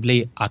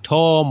comfortably at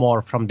home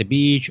or from the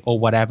beach or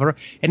whatever.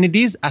 And it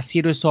is a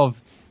series of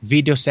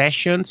video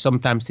sessions.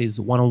 Sometimes it's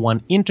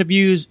one-on-one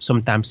interviews,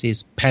 sometimes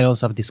it's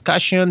panels of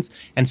discussions,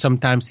 and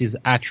sometimes it's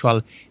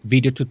actual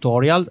video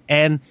tutorials.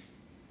 And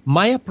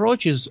my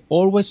approach is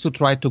always to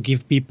try to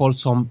give people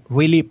some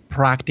really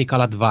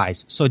practical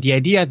advice. So the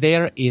idea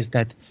there is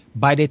that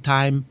by the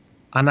time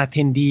an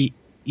attendee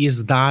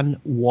is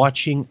done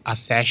watching a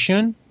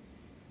session,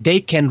 they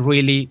can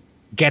really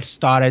get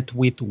started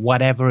with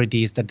whatever it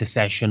is that the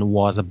session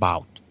was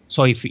about.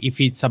 So if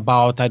it's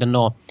about,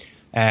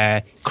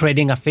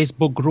 creating a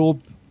Facebook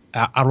group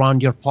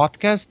around your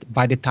podcast.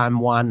 By the time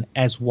one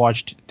has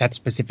watched that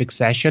specific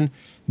session,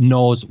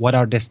 knows what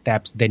are the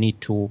steps they need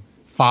to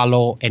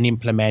follow and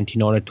implement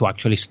in order to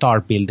actually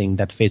start building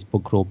that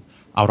Facebook group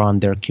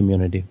around their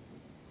community.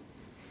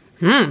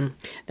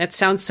 That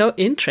sounds so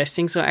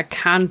interesting. So I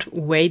can't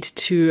wait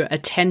to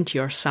attend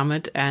your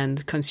summit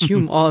and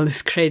consume all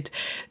this great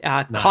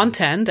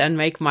content and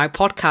make my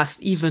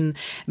podcast even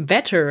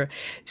better.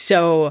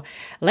 So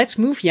let's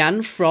move,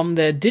 Jan, from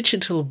the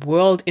digital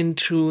world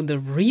into the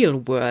real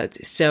world.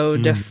 So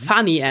the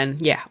funny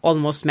and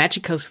almost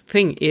magical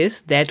thing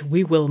is that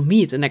we will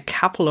meet in a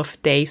couple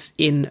of days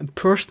in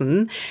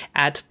person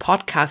at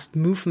Podcast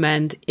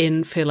Movement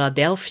in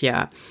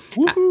Philadelphia.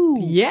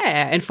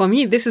 And for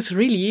me, this is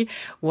really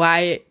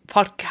why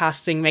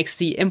podcasting makes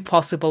the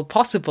impossible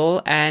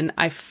possible. And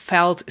I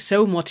felt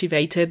so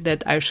motivated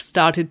that I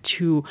started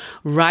to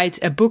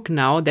write a book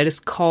now that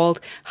is called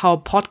How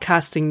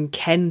Podcasting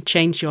Can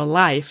Change Your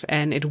Life.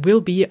 And it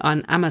will be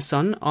on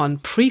Amazon on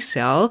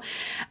pre-sale.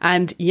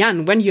 And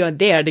Jan, when you're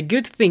there, the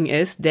good thing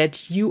is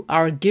that you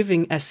are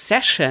giving a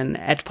session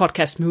at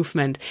Podcast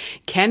Movement.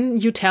 Can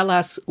you tell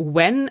us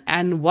when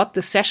and what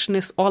the session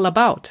is all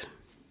about?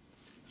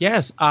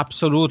 Yes,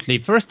 absolutely.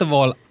 First of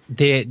all,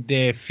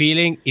 the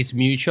feeling is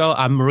mutual.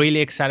 I'm really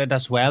excited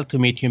as well to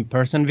meet you in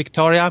person,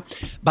 Victoria.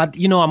 But,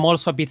 I'm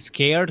also a bit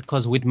scared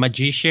because with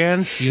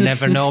magicians, you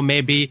never know.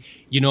 Maybe,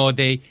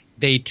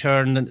 they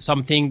turn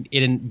something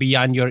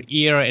beyond your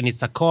ear and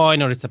it's a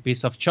coin or it's a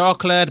piece of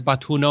chocolate.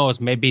 But who knows?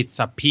 Maybe it's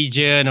a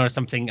pigeon or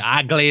something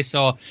ugly.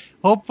 So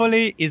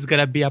hopefully it's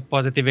going to be a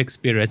positive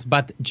experience.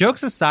 But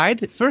jokes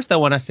aside, first I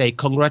want to say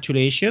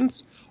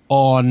congratulations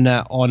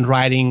on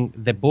writing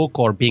the book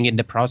or being in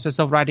the process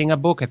of writing a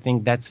book. I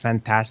think that's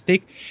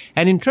fantastic.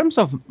 And in terms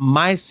of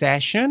my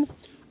session,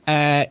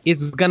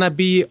 it's going to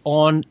be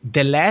on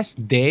the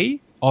last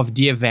day of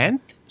the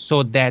event.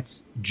 So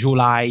that's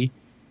July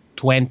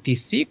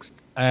 26th.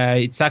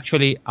 It's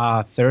actually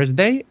a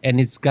Thursday, and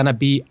it's going to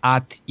be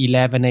at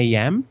 11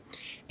 a.m.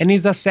 And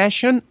it's a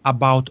session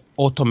about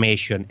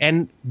automation.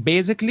 And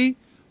basically,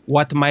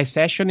 what my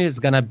session is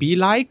going to be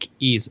like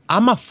is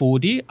I'm a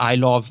foodie. I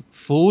love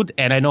food.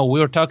 And I know we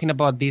were talking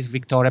about this,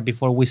 Victoria,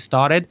 before we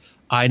started.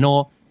 I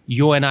know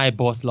you and I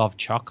both love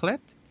chocolate.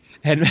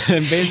 And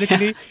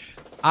basically,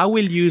 I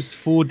will use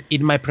food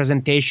in my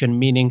presentation,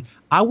 meaning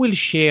I will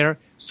share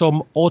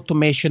some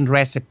automation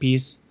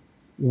recipes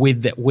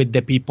with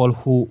the people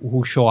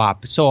who show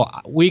up. So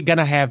we're going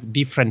to have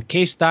different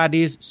case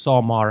studies.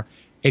 Some are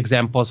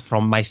examples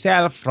from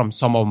myself, from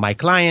some of my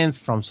clients,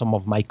 from some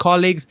of my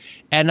colleagues,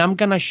 and I'm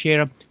going to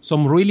share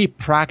some really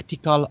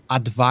practical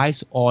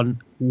advice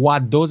on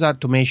what those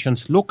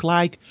automations look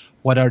like,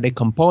 what are the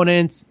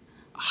components,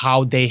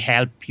 how they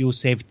help you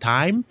save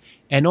time,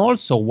 and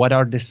also what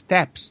are the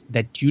steps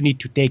that you need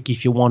to take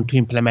if you want to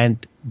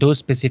implement those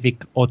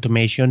specific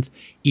automations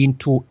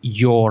into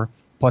your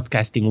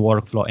podcasting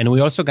workflow. And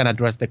we're also going to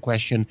address the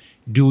question,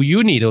 do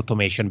you need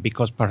automation?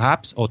 Because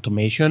perhaps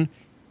automation,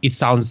 it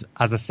sounds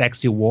as a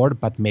sexy word,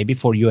 but maybe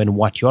for you and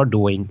what you're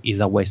doing is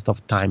a waste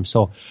of time.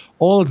 So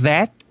all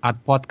that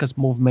at Podcast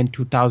Movement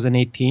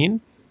 2018,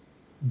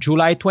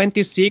 July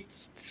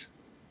 26th,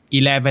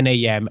 11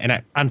 a.m.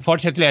 And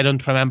unfortunately, I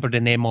don't remember the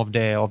name of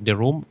the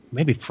room.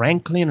 Maybe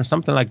Franklin or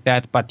something like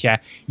that. But yeah,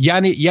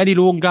 Yanni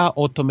Lunga,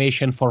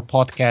 Automation for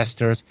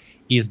Podcasters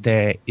is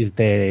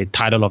the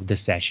title of the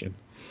session.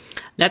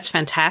 That's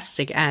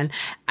fantastic. And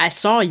I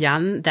saw,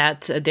 Jan,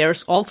 that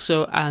there's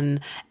also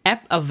an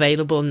app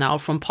available now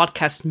from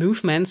Podcast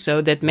Movement.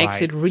 So that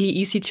makes it really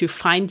easy to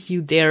find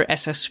you there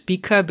as a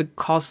speaker,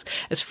 because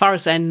as far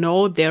as I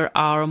know, there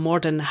are more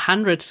than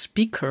 100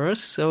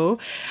 speakers. So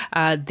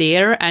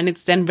there, and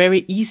it's then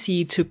very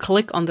easy to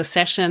click on the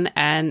session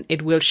and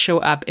it will show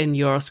up in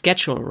your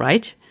schedule,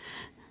 right?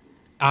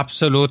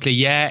 Absolutely,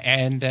 yeah.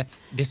 And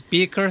the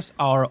speakers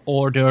are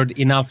ordered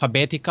in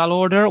alphabetical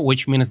order,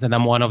 which means that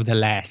I'm one of the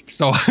last.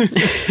 So,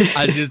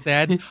 as you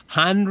said,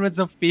 hundreds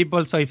of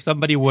people. So if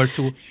somebody were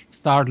to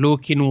start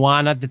looking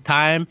one at the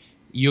time,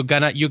 you're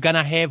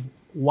gonna have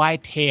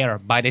white hair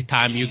by the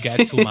time you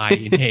get to my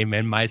name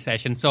and my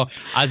session. So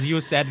as you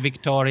said,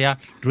 Victoria,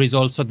 there is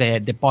also the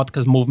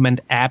Podcast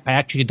Movement app. I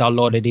actually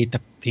downloaded it, I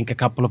think, a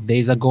couple of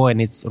days ago,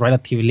 and it's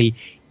relatively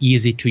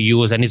easy to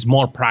use, and it's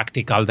more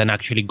practical than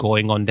actually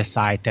going on the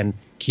site and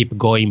keep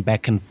going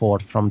back and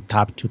forth from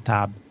tab to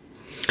tab.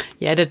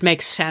 Yeah, that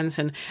makes sense.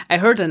 And I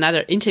heard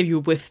another interview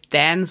with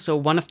Dan, so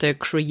one of the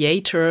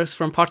creators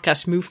from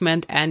Podcast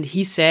Movement, and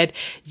he said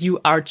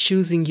you are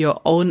choosing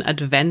your own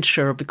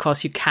adventure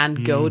because you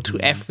can't go to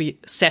every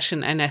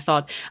session. And I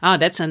thought,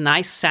 that's a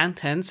nice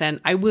sentence. And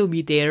I will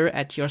be there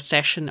at your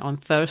session on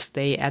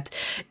Thursday at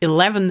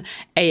 11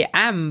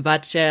 a.m.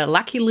 But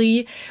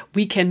luckily,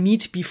 we can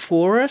meet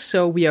before.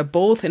 So we are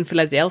both in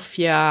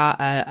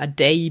Philadelphia a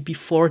day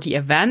before the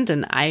event,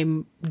 and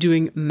I'm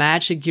doing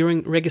magic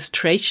during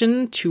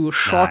registration to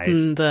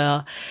shorten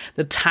the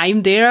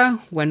time there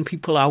when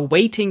people are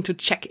waiting to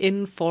check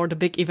in for the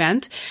big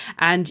event.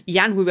 And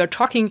Jan, we were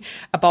talking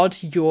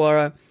about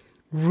your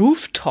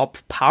rooftop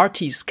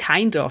parties,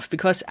 kind of,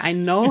 because I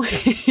know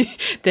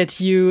that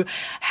you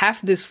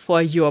have this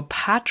for your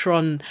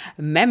Patreon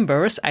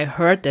members. I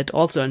heard that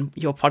also in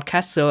your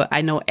podcast, so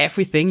I know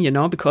everything,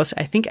 because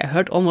I think I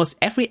heard almost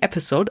every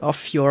episode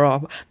of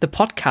the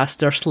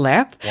Podcasters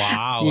Lab.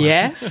 Wow.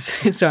 Yes.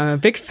 So I'm a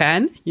big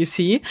fan, you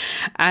see.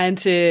 And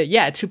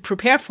to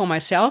prepare for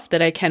myself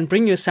that I can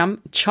bring you some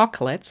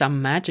chocolate,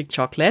 some magic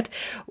chocolate.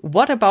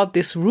 What about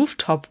this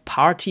rooftop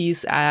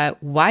parties?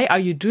 Why are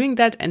you doing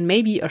that? And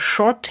maybe a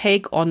short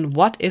take on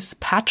what is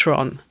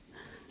Patreon.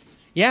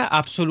 Yeah,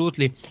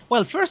 absolutely.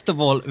 Well, first of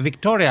all,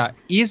 Victoria,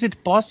 is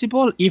it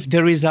possible if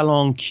there is a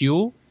long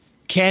queue?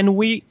 Can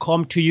we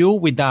come to you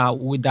with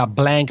a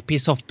blank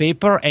piece of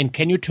paper, and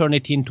can you turn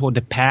it into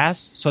the pass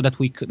so that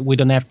we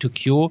don't have to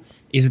queue?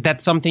 Is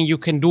that something you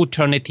can do?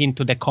 Turn it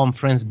into the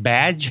conference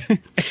badge?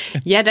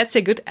 Yeah, that's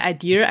a good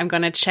idea. I'm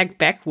going to check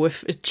back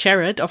with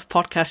Jared of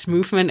Podcast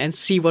Movement and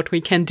see what we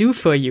can do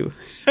for you.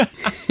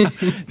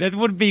 That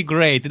would be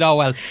great. No,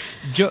 well,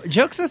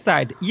 jokes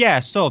aside, yeah.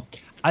 So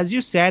as you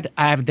said,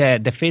 I have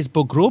the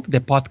Facebook group, the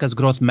Podcast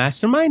Growth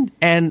Mastermind,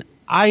 and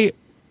a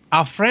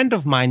friend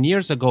of mine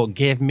years ago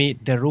gave me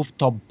the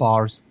Rooftop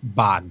Bars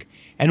bag.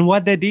 And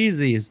what that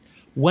is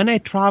when I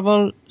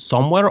travel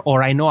somewhere,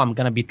 or I know I'm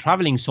going to be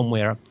traveling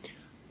somewhere,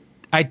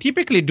 I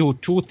typically do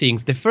two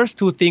things. The first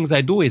two things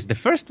I do is, the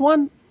first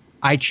one,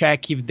 I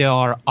check if there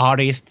are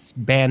artists,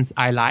 bands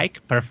I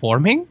like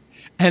performing.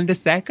 And the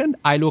second,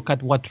 I look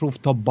at what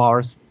rooftop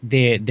bars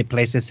the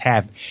places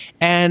have.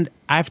 And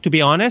I have to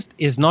be honest,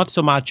 it's not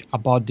so much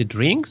about the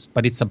drinks,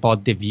 but it's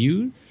about the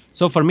view.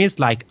 So for me, it's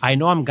like, I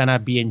know I'm going to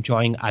be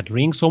enjoying a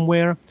drink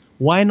somewhere.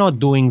 Why not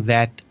doing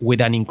that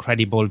with an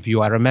incredible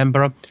view? I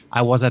remember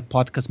I was at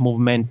Podcast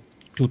Movement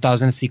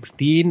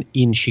 2016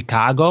 in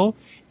Chicago,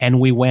 and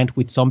we went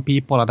with some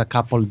people at a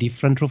couple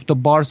different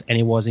rooftop bars, and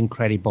it was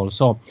incredible.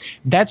 So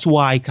that's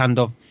why kind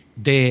of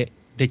the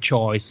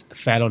choice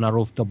fell on a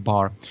rooftop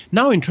bar.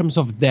 Now, in terms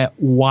of the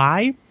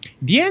why,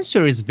 the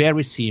answer is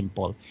very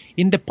simple.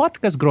 In the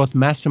Podcast Growth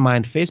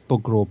Mastermind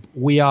Facebook group,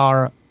 we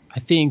are, I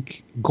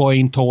think,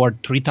 going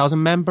toward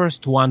 3,000 members,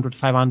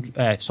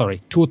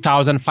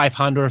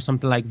 2,500 or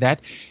something like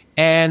that.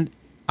 And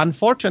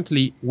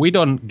unfortunately, we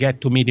don't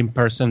get to meet in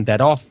person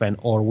that often,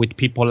 or with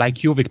people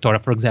like you, Victoria,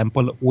 for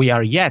example, we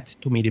are yet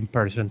to meet in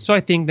person. So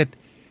I think that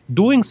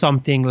doing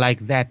something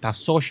like that, a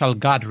social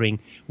gathering,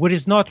 where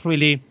it's not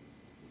really,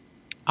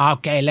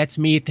 okay, let's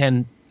meet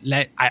and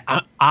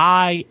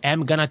I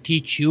am going to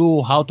teach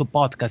you how to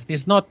podcast.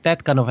 It's not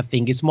that kind of a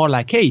thing. It's more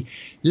like, hey,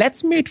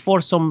 let's meet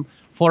for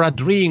a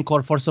drink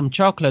or for some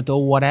chocolate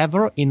or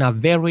whatever in a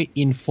very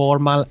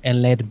informal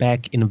and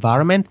laid-back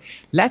environment.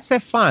 Let's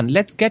have fun.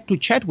 Let's get to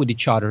chat with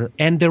each other.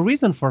 And the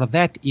reason for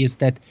that is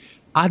that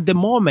at the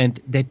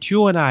moment that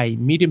you and I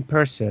meet in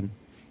person,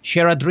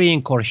 share a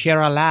drink or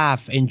share a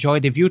laugh, enjoy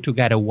the view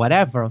together,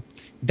 whatever,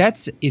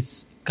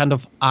 is kind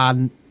of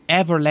an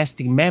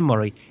everlasting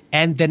memory.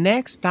 And the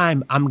next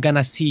time I'm going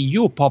to see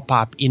you pop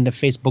up in the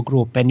Facebook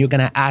group and you're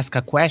going to ask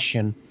a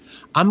question,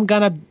 I'm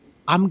going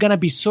to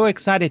be so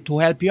excited to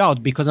help you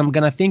out, because I'm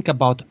going to think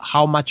about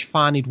how much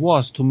fun it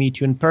was to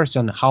meet you in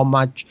person, how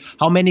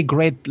many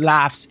great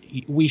laughs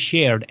we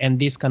shared, and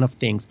these kind of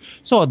things.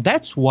 So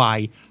that's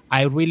why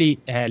I really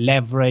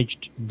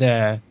leveraged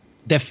the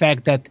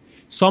fact that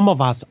some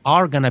of us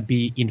are going to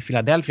be in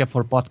Philadelphia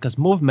for Podcast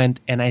Movement.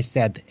 And I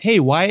said, hey,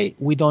 why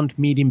we don't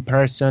meet in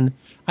person?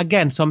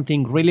 Again,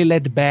 something really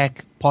laid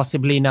back,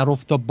 possibly in a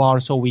rooftop bar,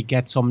 so we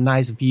get some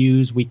nice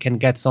views, we can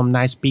get some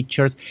nice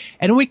pictures,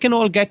 and we can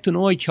all get to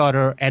know each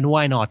other, and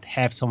why not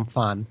have some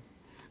fun?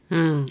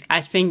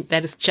 I think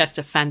that is just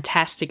a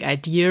fantastic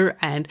idea.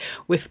 And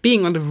with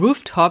being on the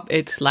rooftop,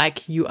 it's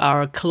like you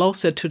are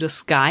closer to the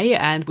sky.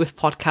 And with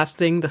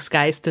podcasting, the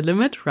sky is the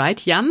limit, right,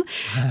 Jan?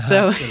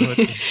 So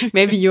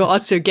maybe you're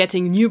also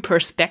getting new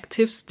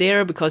perspectives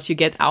there, because you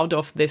get out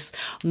of this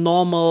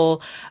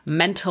normal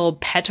mental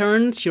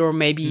patterns you're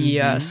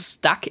maybe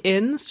stuck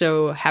in.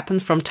 So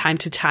happens from time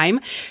to time.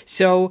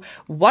 So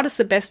what is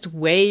the best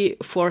way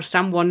for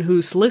someone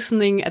who's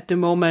listening at the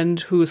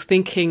moment, who's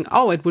thinking,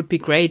 oh, it would be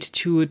great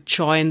to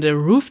join the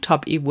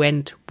rooftop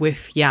event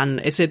with Jan?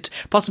 Is it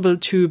possible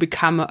to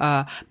become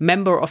a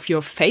member of your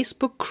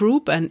Facebook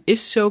group? And if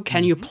so,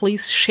 can you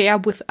please share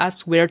with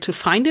us where to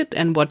find it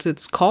and what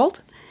it's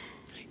called?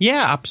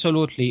 Yeah,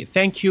 absolutely.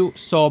 Thank you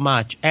so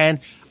much. And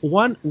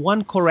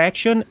one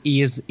correction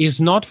is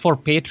not for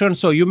Patreon.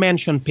 So you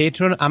mentioned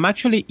Patreon. I'm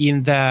actually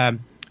in the,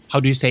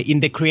 in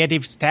the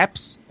creative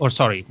steps, or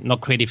sorry, not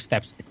creative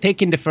steps,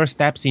 taking the first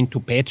steps into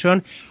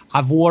Patreon.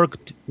 I've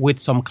worked with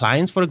some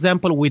clients, for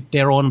example, with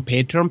their own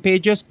Patreon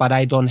pages, but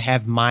I don't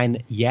have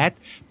mine yet.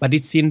 But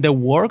it's in the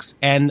works,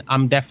 and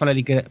I'm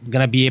definitely going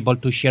to be able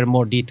to share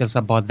more details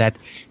about that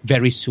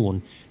very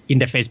soon in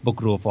the Facebook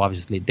group,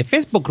 obviously. The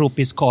Facebook group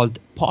is called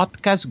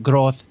Podcast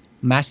Growth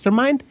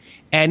Mastermind,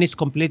 and it's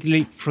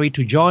completely free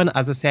to join.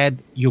 As I said,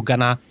 you're going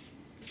to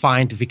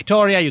find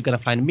Victoria, you're going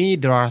to find me.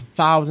 There are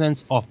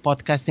thousands of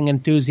podcasting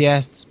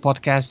enthusiasts,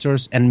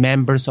 podcasters, and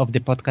members of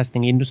the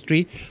podcasting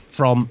industry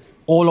from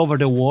all over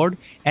the world.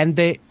 And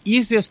the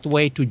easiest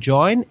way to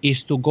join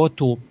is to go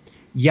to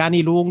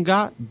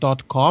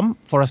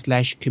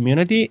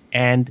yanilunga.com/community.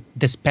 And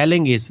the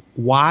spelling is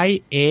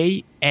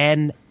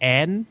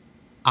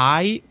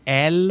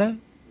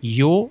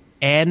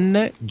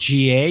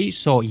YANNILUNGA.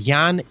 So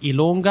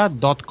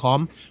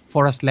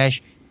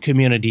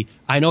yanilunga.com/community.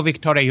 I know,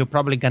 Victoria, you're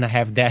probably going to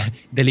have the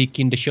link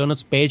in the show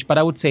notes page, but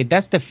I would say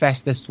that's the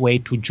fastest way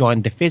to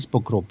join the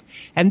Facebook group.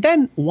 And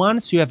then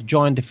once you have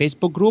joined the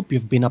Facebook group,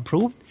 you've been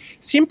approved,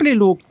 simply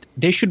look,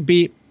 there should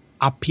be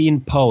a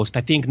pinned post.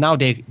 I think now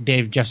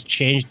they've just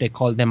changed, they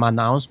call them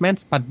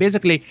announcements, but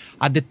basically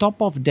at the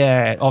top of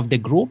the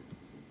group,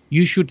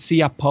 you should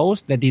see a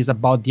post that is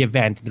about the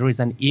event. There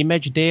is an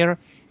image there,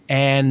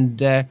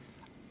 and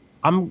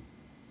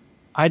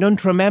I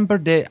don't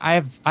remember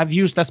I've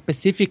used a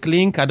specific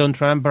link. I don't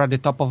remember at the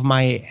top of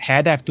my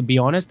head, I have to be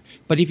honest.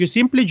 But if you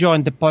simply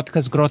join the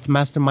Podcast Growth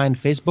Mastermind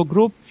Facebook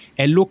group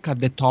and look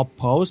at the top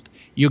post,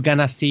 you're going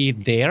to see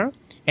it there.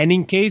 And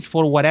in case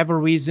for whatever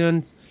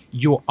reason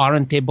you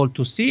aren't able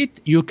to see it,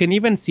 you can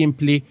even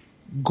simply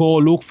go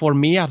look for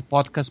me at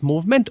Podcast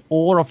Movement,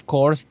 or of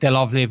course the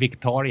lovely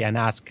Victoria, and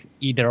ask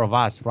either of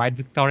us, right,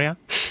 Victoria?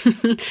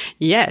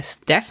 Yes,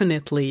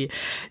 definitely.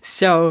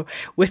 So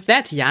with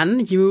that,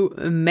 Jan, you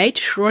made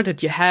sure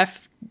that you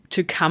have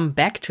to come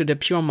back to the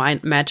Pure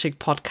Mind Magic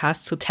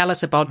podcast to tell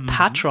us about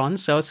Patreon.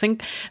 So I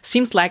think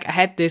seems like I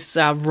had this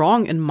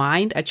wrong in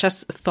mind. I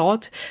just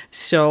thought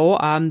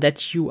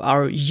that you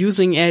are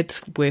using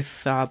it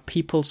with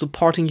people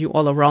supporting you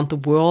all around the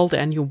world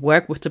and you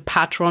work with the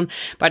Patreon.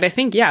 But I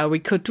think, we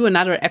could do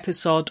another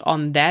episode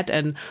on that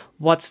and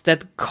what's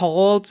that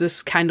called,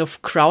 this kind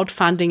of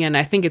crowdfunding. And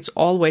I think it's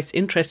always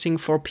interesting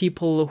for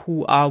people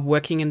who are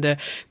working in the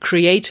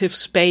creative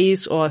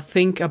space or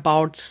think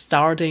about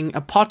starting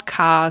a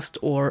podcast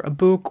or a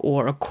book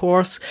or a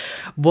course,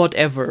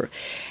 whatever.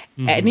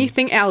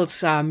 Anything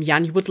else,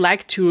 Jan, you would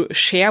like to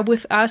share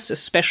with us, a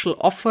special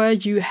offer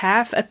you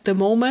have at the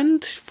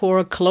moment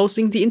for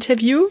closing the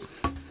interview?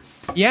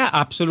 Yeah,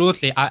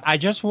 absolutely. I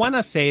just want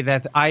to say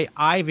that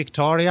I,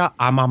 Victoria,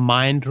 I'm a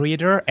mind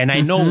reader, and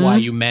I know why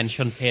you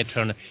mentioned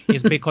Patreon.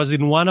 It's because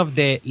in one of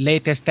the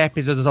latest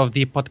episodes of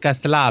the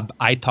Podcast Lab,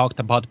 I talked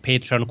about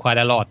Patreon quite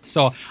a lot.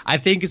 So I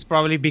think it's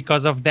probably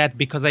because of that,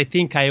 because I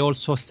think I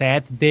also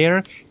said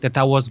there that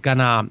I was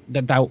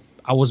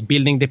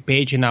building the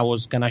page and I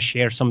was going to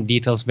share some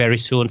details very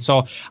soon.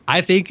 So I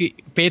think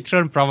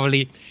Patreon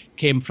probably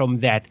came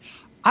from that.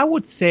 I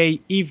would say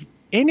if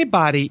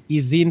anybody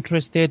is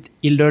interested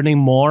in learning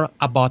more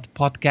about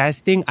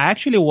podcasting, I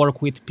actually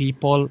work with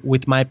people,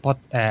 with my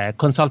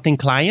consulting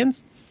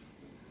clients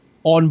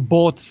on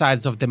both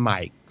sides of the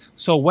mic.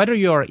 So whether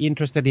you're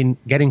interested in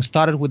getting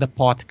started with a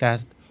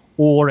podcast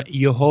or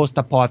you host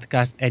a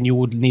podcast and you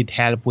would need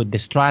help with the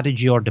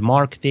strategy or the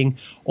marketing,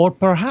 or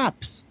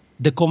perhaps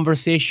the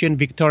conversation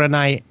Victoria and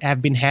I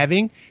have been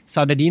having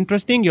sounded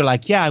interesting, you're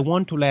like, I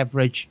want to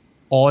leverage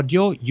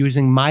audio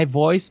using my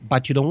voice,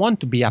 but you don't want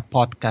to be a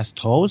podcast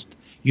host.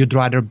 You'd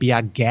rather be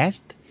a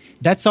guest.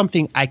 That's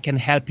something I can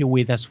help you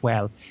with as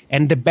well.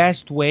 And the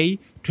best way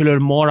to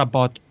learn more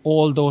about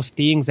all those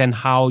things and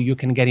how you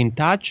can get in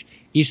touch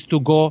is to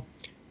go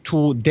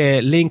to the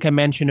link I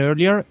mentioned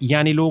earlier,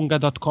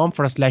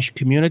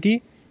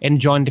 yanilunga.com/community, and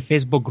join the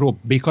Facebook group,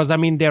 because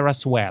I'm in there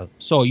as well.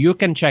 So you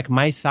can check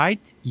my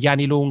site,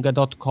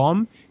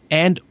 yanilunga.com,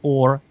 and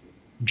or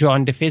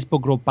join the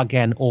Facebook group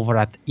again over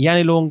at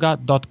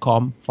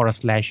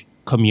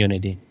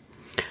yanilunga.com/community.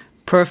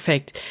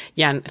 Perfect.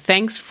 Jan,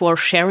 thanks for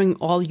sharing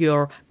all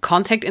your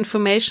contact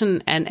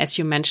information. And as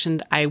you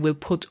mentioned, I will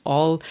put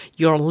all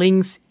your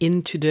links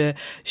into the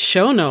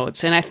show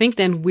notes. And I think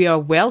then we are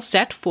well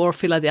set for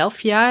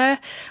Philadelphia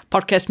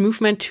Podcast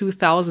Movement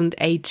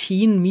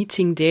 2018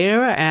 meeting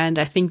there. And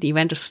I think the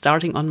event is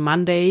starting on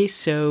Monday,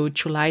 so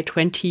July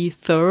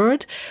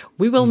 23rd.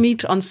 We will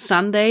meet on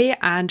Sunday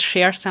and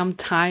share some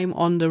time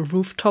on the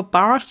rooftop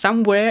bar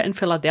somewhere in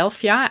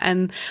Philadelphia.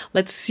 And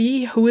let's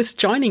see who is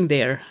joining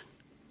there.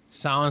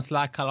 Sounds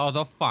like a lot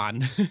of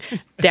fun.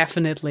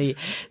 Definitely.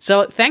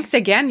 So thanks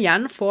again,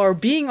 Jan, for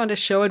being on the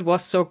show. It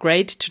was so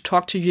great to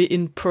talk to you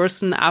in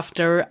person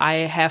after I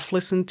have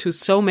listened to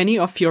so many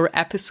of your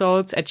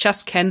episodes. I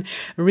just can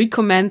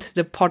recommend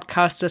the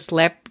Podcasters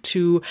Lab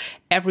to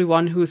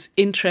everyone who's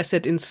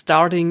interested in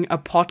starting a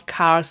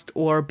podcast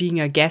or being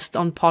a guest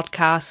on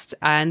podcast.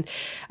 And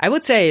I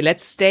would say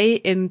let's stay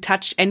in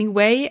touch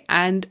anyway.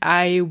 And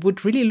I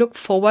would really look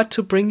forward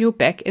to bring you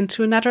back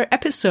into another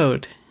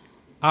episode.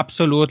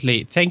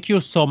 Absolutely. Thank you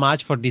so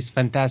much for this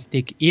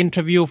fantastic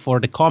interview, for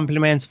the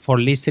compliments,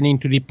 for listening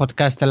to the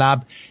Podcast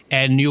Lab.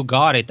 And you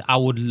got it. I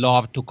would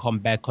love to come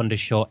back on the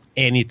show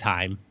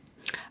anytime.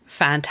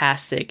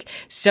 Fantastic.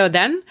 So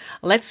then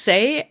let's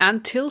say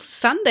until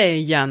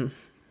Sunday, Jan.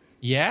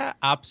 Yeah,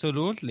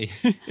 absolutely.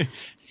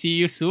 See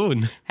you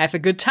soon. Have a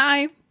good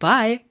time.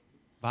 Bye.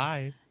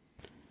 Bye.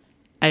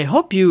 I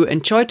hope you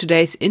enjoyed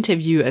today's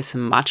interview as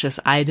much as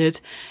I did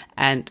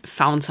and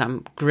found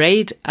some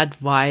great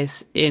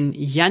advice in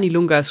Janni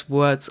Lunga's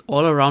words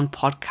all around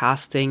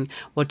podcasting,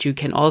 what you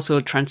can also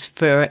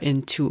transfer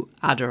into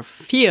other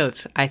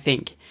fields, I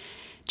think.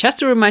 Just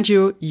to remind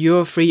you,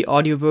 your free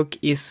audiobook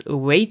is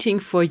waiting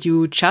for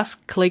you.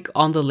 Just click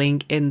on the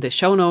link in the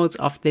show notes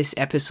of this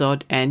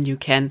episode and you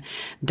can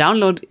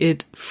download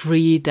it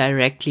free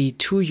directly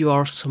to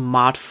your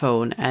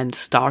smartphone and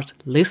start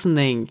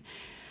listening.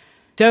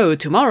 So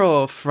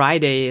tomorrow,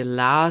 Friday,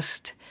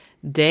 last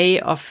day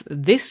of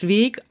this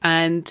week,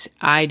 and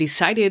I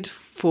decided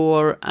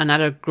for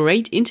another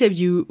great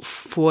interview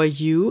for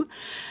you.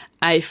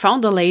 I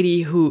found a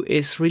lady who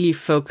is really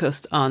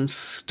focused on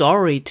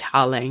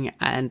storytelling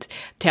and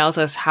tells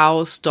us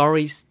how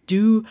stories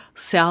do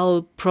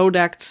sell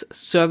products,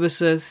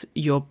 services,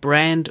 your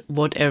brand,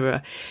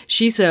 whatever.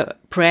 She's a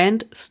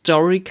brand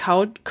story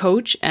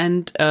coach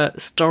and a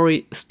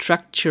story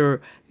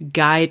structure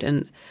guide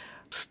and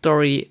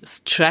story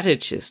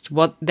strategist.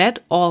 What that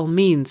all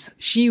means,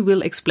 she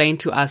will explain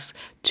to us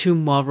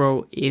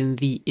tomorrow in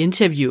the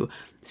interview.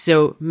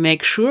 So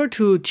make sure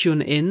to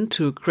tune in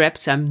to grab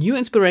some new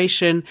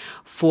inspiration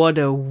for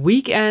the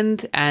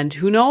weekend. And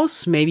who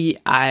knows, maybe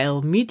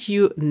I'll meet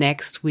you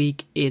next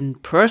week in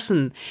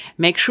person.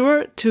 Make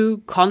sure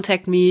to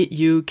contact me.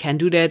 You can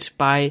do that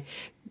by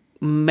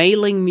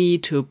mailing me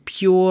to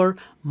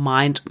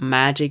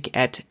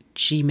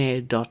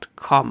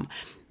puremindmagic@gmail.com.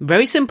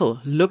 Very simple.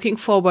 Looking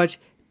forward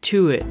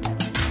to it.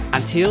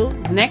 Until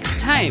next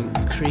time,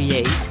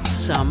 create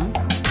some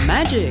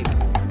magic.